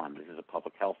 come on, this is a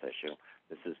public health issue.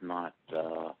 This is not,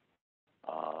 a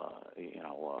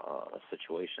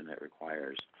situation that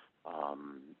requires,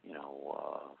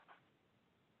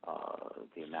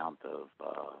 the amount of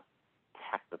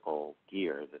tactical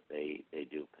gear that they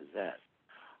do possess.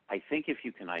 I think if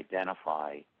you can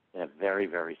identify in a very,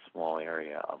 very small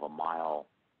area of a mile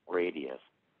radius,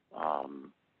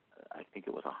 I think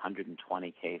it was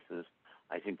 120 cases.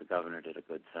 I think the governor did a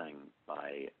good thing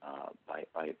by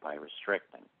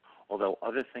restricting. Although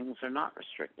other things are not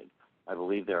restricted. I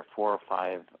believe there are 4 or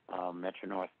 5 Metro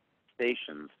North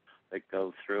stations that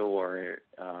go through, or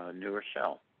New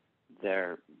Rochelle.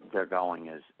 They're going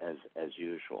as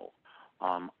usual.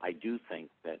 I do think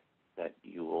that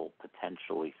you will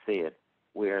potentially see it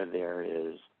where there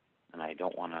is, and I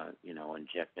don't want to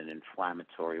inject an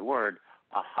inflammatory word,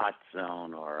 a hot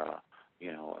zone or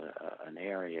an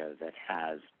area that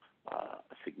has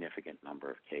a significant number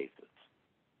of cases.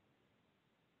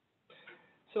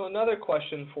 So another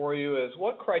question for you is,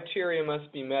 what criteria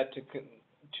must be met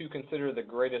to consider the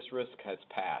greatest risk has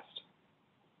passed?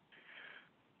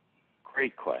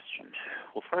 Great question.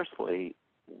 Well, firstly,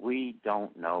 we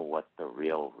don't know what the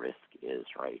real risk is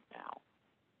right now.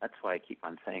 That's why I keep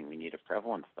on saying we need a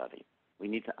prevalence study. We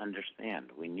need to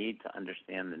understand. We need to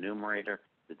understand the numerator,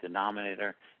 the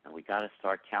denominator, and we got to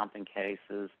start counting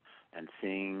cases and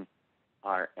seeing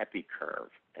our epi curve.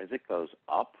 As it goes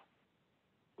up,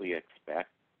 we expect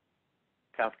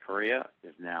South Korea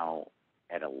is now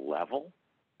at a level,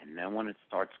 and then when it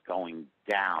starts going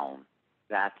down,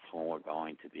 that's when we're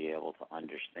going to be able to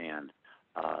understand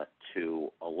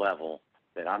to a level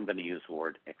that I'm going to use the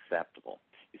word acceptable.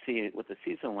 You see, with the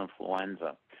seasonal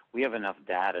influenza, we have enough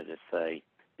data to say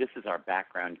this is our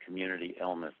background community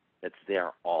illness that's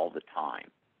there all the time.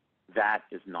 That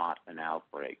is not an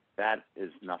outbreak. That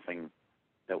is nothing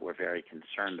that we're very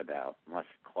concerned about unless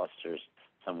it clusters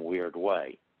some weird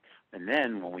way. And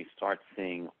then when we start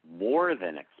seeing more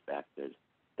than expected,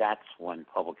 that's when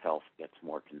public health gets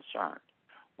more concerned.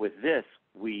 With this,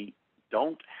 we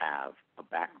don't have a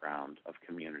background of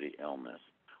community illness.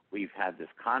 We've had this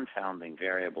confounding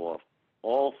variable of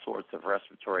all sorts of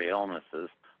respiratory illnesses.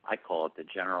 I call it the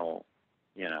general,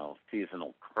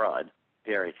 seasonal crud,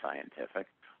 very scientific,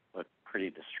 but pretty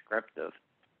descriptive.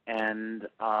 And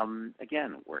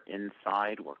again, we're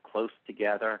inside, we're close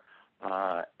together,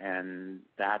 and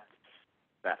that's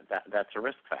a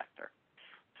risk factor.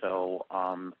 So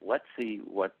let's see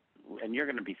what and you're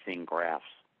going to be seeing graphs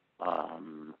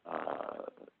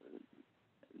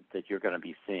that you're going to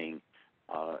be seeing,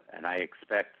 and I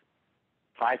expect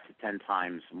 5 to 10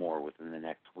 times more within the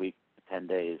next week to 10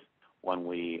 days when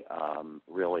we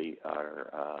really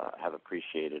have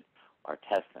appreciated our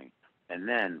testing. And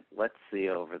then let's see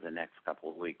over the next couple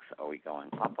of weeks, are we going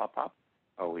up, up, up?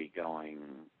 Are we going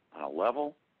on a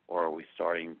level? Or are we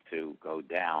starting to go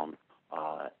down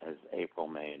as April,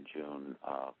 May, and June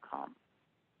come?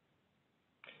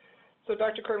 So,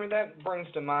 Dr. Kramer, that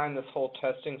brings to mind this whole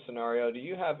testing scenario. Do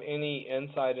you have any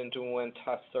insight into when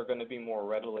tests are going to be more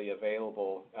readily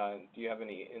available? Do you have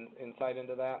any insight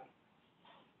into that?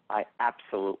 I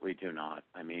absolutely do not.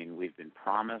 I mean, we've been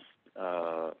promised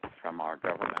from our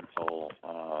governmental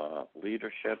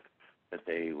leadership that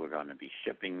they were going to be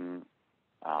shipping.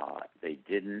 They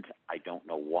didn't. I don't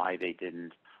know why they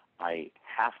didn't. I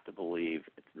have to believe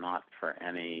it's not for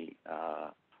any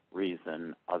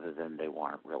reason other than they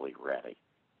weren't really ready,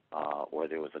 or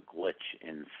there was a glitch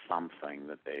in something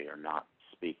that they are not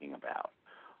speaking about.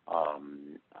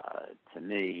 To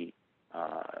me,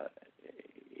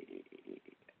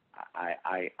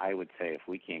 I would say if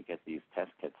we can't get these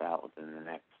test kits out within the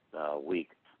next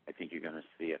week, I think you're going to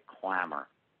see a clamor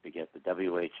to get the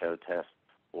WHO test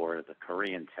or the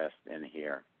Korean test in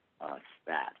here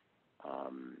stat.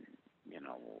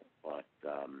 But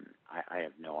I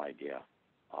have no idea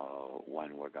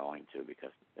when we're going to,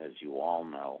 because as you all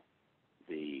know,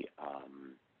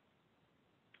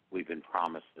 we've been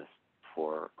promised this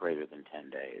for greater than 10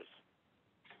 days.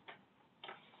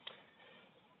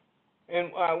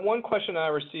 And one question I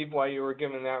received while you were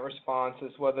giving that response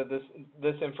is whether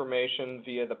this information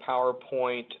via the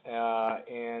PowerPoint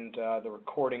and the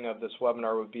recording of this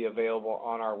webinar would be available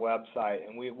on our website,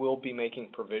 and we will be making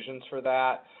provisions for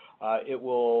that. It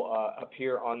will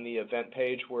appear on the event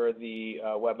page where the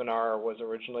webinar was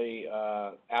originally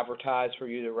advertised for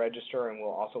you to register, and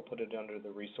we'll also put it under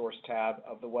the resource tab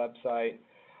of the website.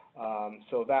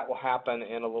 So that will happen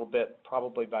in a little bit,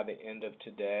 probably by the end of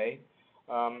today.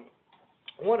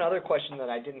 One other question that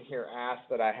I didn't hear asked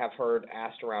that I have heard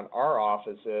asked around our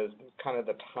office is kind of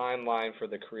the timeline for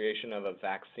the creation of a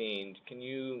vaccine. Can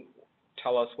you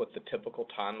tell us what the typical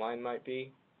timeline might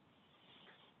be?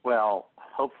 Well,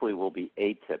 hopefully we'll be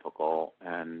atypical,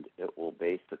 and it will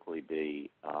basically be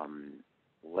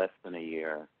less than a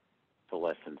year to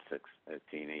less than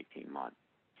 18 months.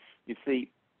 You see,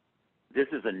 this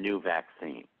is a new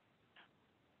vaccine.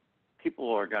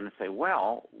 People are going to say,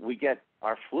 well, we get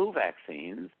our flu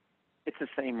vaccines, it's the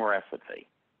same recipe.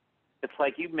 It's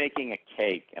like you making a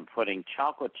cake and putting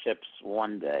chocolate chips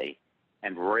one day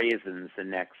and raisins the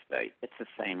next day. It's the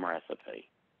same recipe.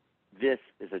 This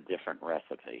is a different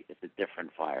recipe. It's a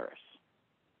different virus.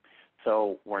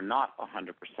 So we're not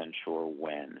 100% sure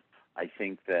when. I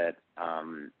think that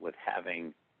with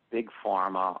having big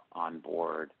pharma on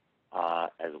board,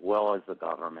 as well as the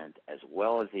government, as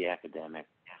well as the academic,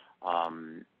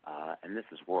 and this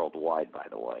is worldwide, by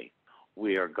the way,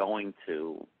 we are going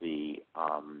to be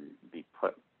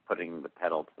putting the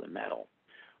pedal to the metal.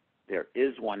 There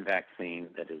is one vaccine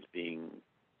that is being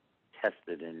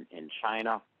tested in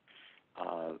China.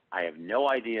 I have no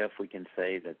idea if we can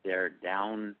say that they're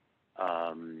down,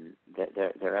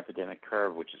 their epidemic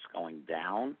curve, which is going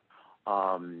down,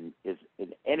 is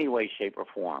in any way, shape, or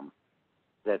form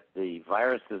that the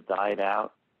virus has died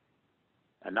out.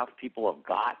 Enough people have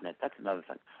gotten it. That's another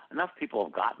thing. Enough people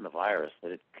have gotten the virus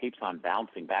that it keeps on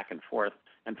bouncing back and forth,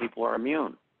 and people are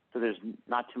immune. So there's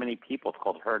not too many people. It's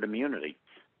called herd immunity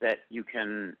that it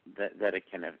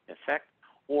can affect.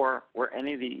 Or were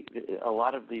a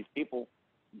lot of these people,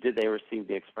 did they receive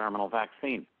the experimental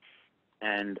vaccine?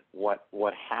 And what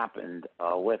happened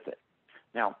with it?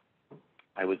 Now,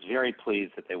 I was very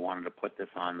pleased that they wanted to put this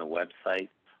on the website.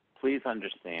 Please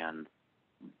understand,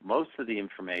 most of the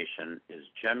information is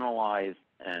generalized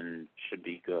and should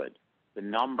be good. The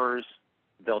numbers,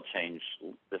 they'll change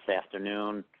this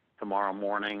afternoon, tomorrow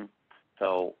morning.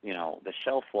 So, the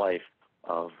shelf life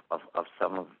of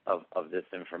some of this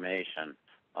information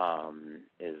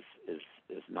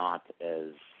is not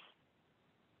as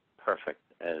perfect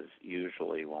as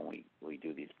usually when we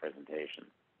do these presentations.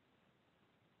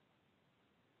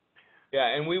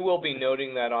 Yeah, and we will be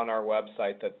noting that on our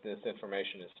website that this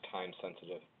information is time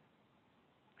sensitive.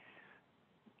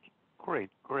 Great.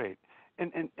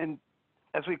 And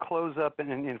as we close up,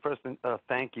 and first,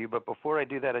 thank you. But before I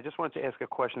do that, I just wanted to ask a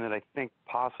question that I think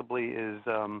possibly is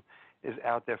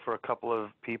out there for a couple of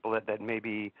people that may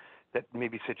be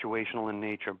situational in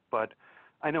nature. But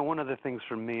I know one of the things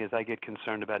for me is I get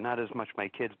concerned about not as much my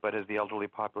kids, but as the elderly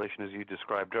population, as you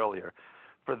described earlier.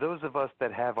 For those of us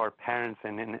that have our parents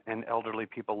and elderly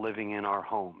people living in our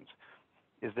homes,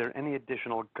 is there any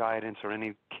additional guidance or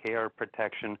any care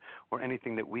protection or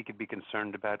anything that we could be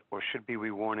concerned about, or should they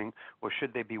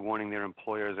be warning their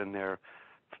employers and their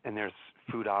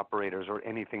food operators, or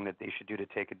anything that they should do to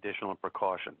take additional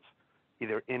precautions,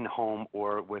 either in home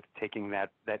or with taking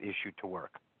that issue to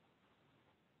work?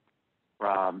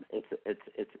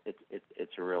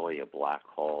 It's really a black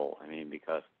hole. I mean,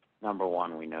 because number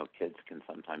one, we know kids can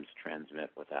sometimes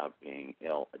transmit without being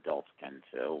ill. Adults can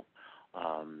too.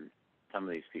 Some of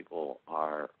these people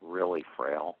are really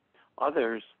frail.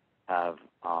 Others have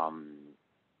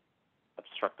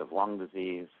obstructive lung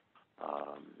disease,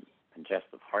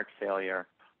 congestive heart failure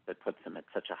that puts them at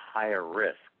such a higher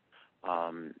risk.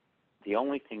 The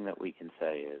only thing that we can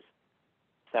say is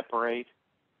separate,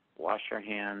 wash your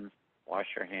hands,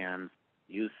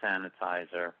 use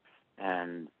sanitizer,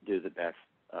 and do the best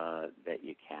that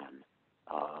you can.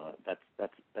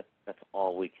 That's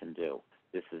all we can do.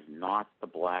 This is not the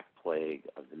Black Plague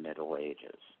of the Middle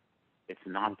Ages. It's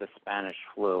not the Spanish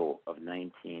flu of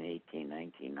 1918,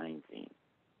 1919.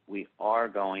 We are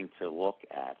going to look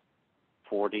at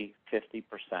 40, 50%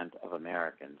 of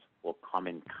Americans will come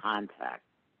in contact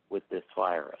with this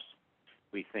virus.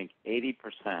 We think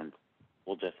 80%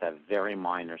 will just have very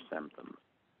minor symptoms.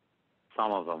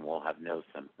 Some of them will have no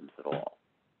symptoms at all.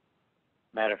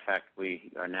 Matter of fact,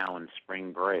 we are now in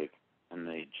spring break, and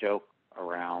the joke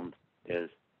around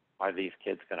is, are these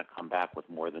kids going to come back with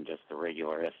more than just the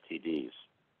regular STDs?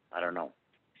 I don't know.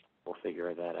 We'll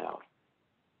figure that out.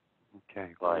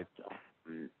 Okay, great.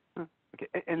 But, okay,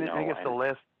 and I guess the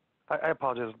last, I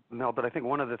apologize, Mel, but I think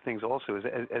one of the things also is,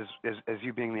 as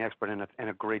you being the expert and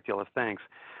a great deal of thanks,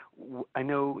 I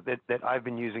know that I've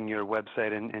been using your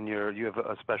website, and you have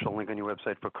a special link on your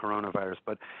website for coronavirus,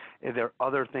 but are there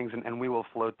other things, and we will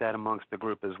float that amongst the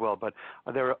group as well, but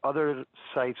are there other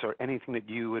sites or anything that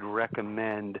you would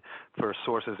recommend for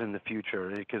sources in the future?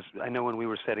 Because I know when we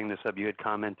were setting this up, you had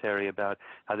commentary about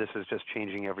how this is just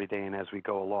changing every day and as we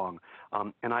go along,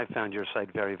 and I found your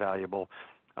site very valuable.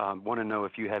 Want to know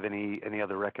if you have any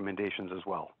other recommendations as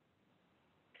well.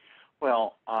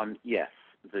 Well, yes.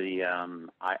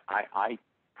 I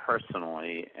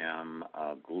personally am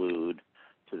glued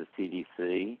to the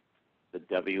CDC, the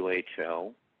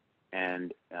WHO,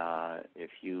 and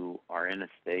if you are in a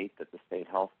state that the state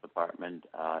health department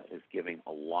is giving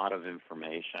a lot of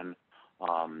information,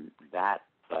 that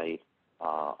site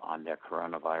on their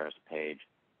coronavirus page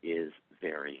is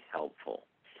very helpful.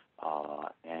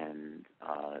 And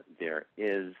there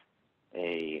is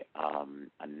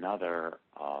another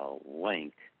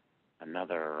link,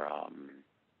 another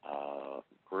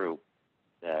group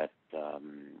that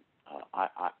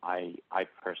I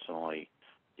personally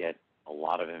get a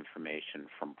lot of information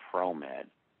from ProMed,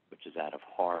 which is out of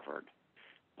Harvard.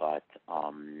 But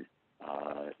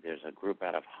there's a group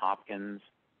out of Hopkins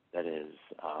that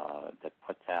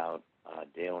puts out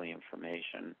daily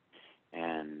information.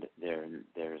 And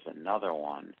there's another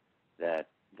one that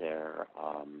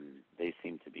they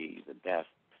seem to be the best.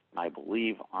 And I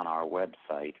believe on our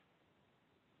website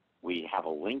we have a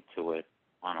link to it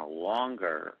on a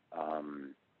longer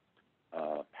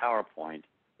PowerPoint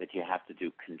that you have to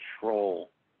do Control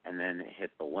and then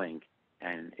hit the link,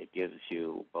 and it gives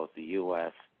you both the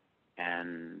U.S.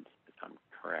 and, if I'm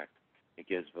correct, it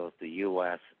gives both the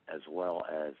U.S. as well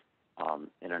as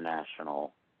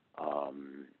international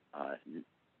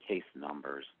case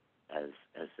numbers as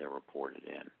they're reported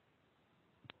in.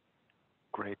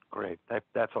 Great.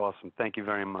 That's awesome. Thank you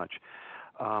very much.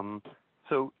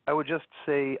 So I would just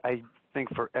say, I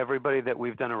think for everybody that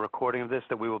we've done a recording of this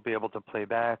that we will be able to play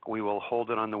back. We will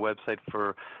hold it on the website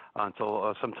for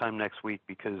until sometime next week,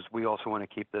 because we also want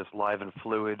to keep this live and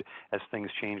fluid as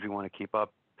things change. We want to keep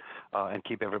up and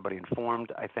keep everybody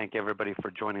informed. I thank everybody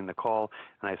for joining the call,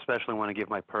 and I especially want to give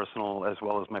my personal as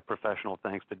well as my professional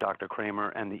thanks to Dr. Kramer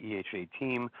and the EHA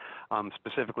team,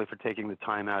 specifically for taking the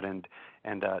time out, and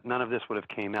none of this would have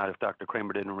came out if Dr.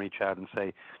 Kramer didn't reach out and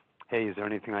say, hey, is there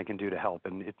anything I can do to help?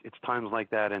 And it's times like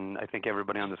that, and I think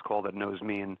everybody on this call that knows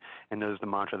me and knows the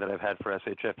mantra that I've had for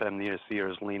SHFM this year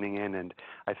is leaning in, and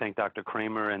I thank Dr.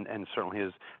 Kramer and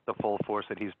certainly the full force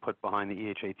that he's put behind the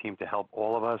EHA team to help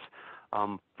all of us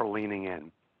for leaning in.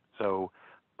 So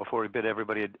before we bid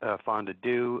everybody fond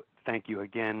adieu, thank you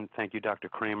again. Thank you, Dr.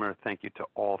 Kramer. Thank you to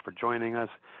all for joining us.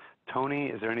 Tony,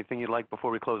 is there anything you'd like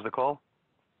before we close the call?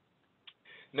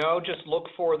 No, just look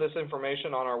for this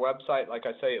information on our website. Like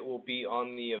I say, it will be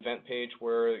on the event page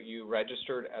where you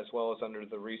registered, as well as under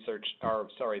the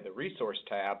the resource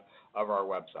tab of our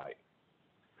website.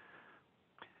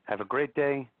 Have a great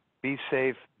day. Be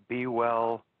safe. Be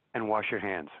well. and wash your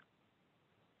hands.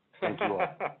 Thank you all.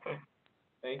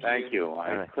 Thank you.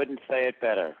 I couldn't say it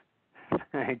better.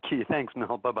 Thank you. Thanks,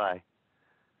 Mel. Bye-bye.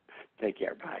 Take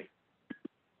care. Bye.